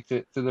obscurity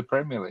to the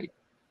Premier League.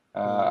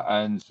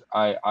 And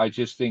I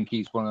just think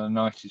he's one of the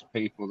nicest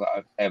people that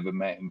I've ever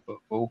met in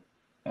football.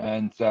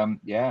 And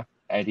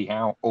Eddie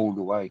Howe all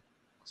the way.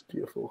 It's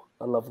beautiful.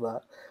 I love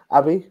that.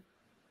 Abbie?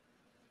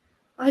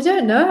 I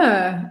don't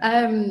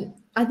know.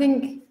 I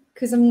think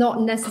because I'm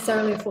not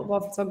necessarily a football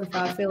photographer,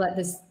 I feel like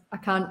I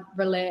can't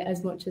relate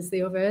as much as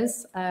the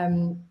others.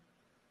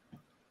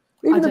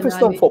 Even if it's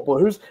not football,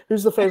 who's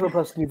the favourite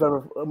person you've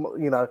ever,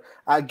 at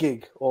a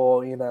gig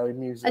or, in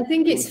music? I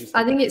think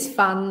it's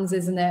fans,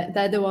 isn't it?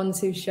 They're the ones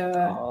who show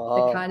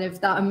the kind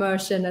of that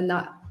emotion and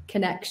that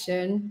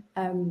connection.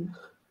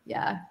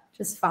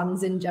 Just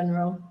fans in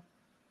general.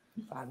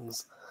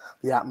 Fans,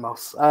 the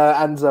atmos.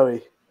 And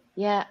Zoe?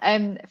 Yeah,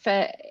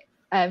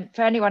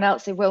 for anyone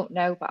else who won't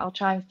know, but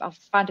I'll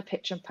find a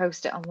picture and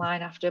post it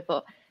online after.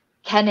 But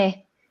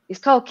Kenny, he's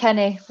called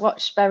Kenny.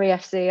 Watched Bury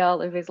FC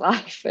all of his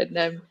life,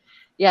 and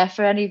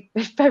for any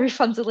Bury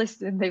fans are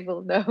listening, they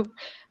will know.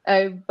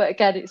 But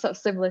again, it's sort of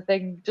similar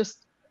thing.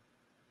 Just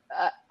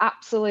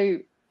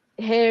absolute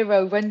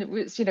hero. When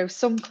it's,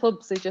 some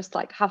clubs they just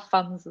like have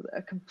fans that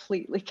are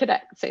completely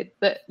connected.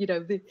 That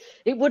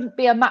it wouldn't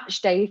be a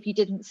match day if you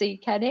didn't see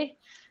Kenny.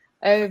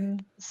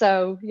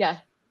 So yeah,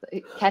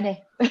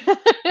 Kenny.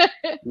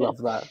 Love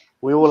that.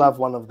 We all have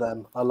one of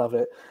them. I love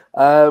it.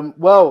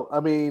 Well,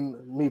 I mean,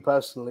 me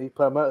personally,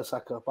 Per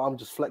Mertesacker, but I'm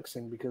just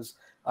flexing because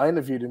I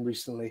interviewed him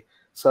recently.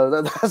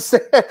 So that's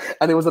it.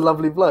 And it was a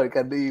lovely bloke,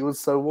 and he was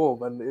so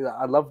warm, and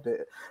I loved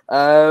it.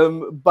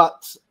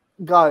 But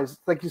guys,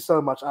 thank you so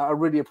much. I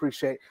really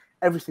appreciate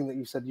everything that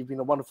you said. You've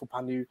been a wonderful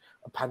panel.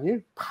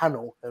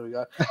 There we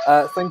go.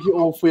 Thank you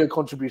all for your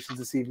contributions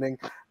this evening.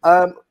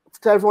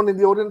 To everyone in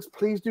the audience,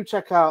 please do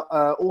check out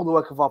all the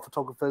work of our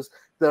photographers.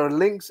 There are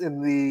links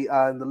in the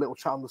little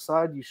chat on the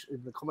side.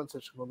 In the comment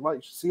section on the right,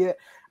 you should see it.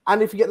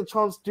 And if you get the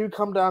chance, do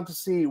come down to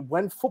see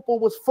When Football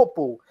Was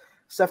Football,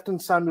 Sefton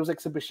Samuel's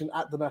exhibition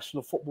at the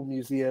National Football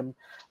Museum,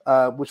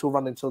 which will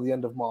run until the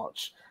end of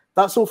March.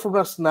 That's all from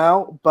us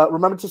now, but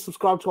remember to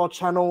subscribe to our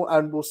channel,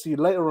 and we'll see you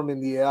later on in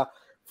the year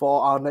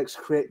for our next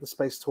Create the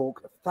Space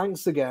talk.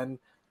 Thanks again,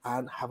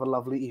 and have a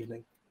lovely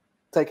evening.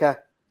 Take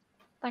care.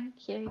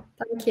 Thank you.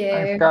 Thank you.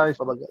 Thanks, guys.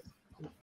 Bye-bye, guys.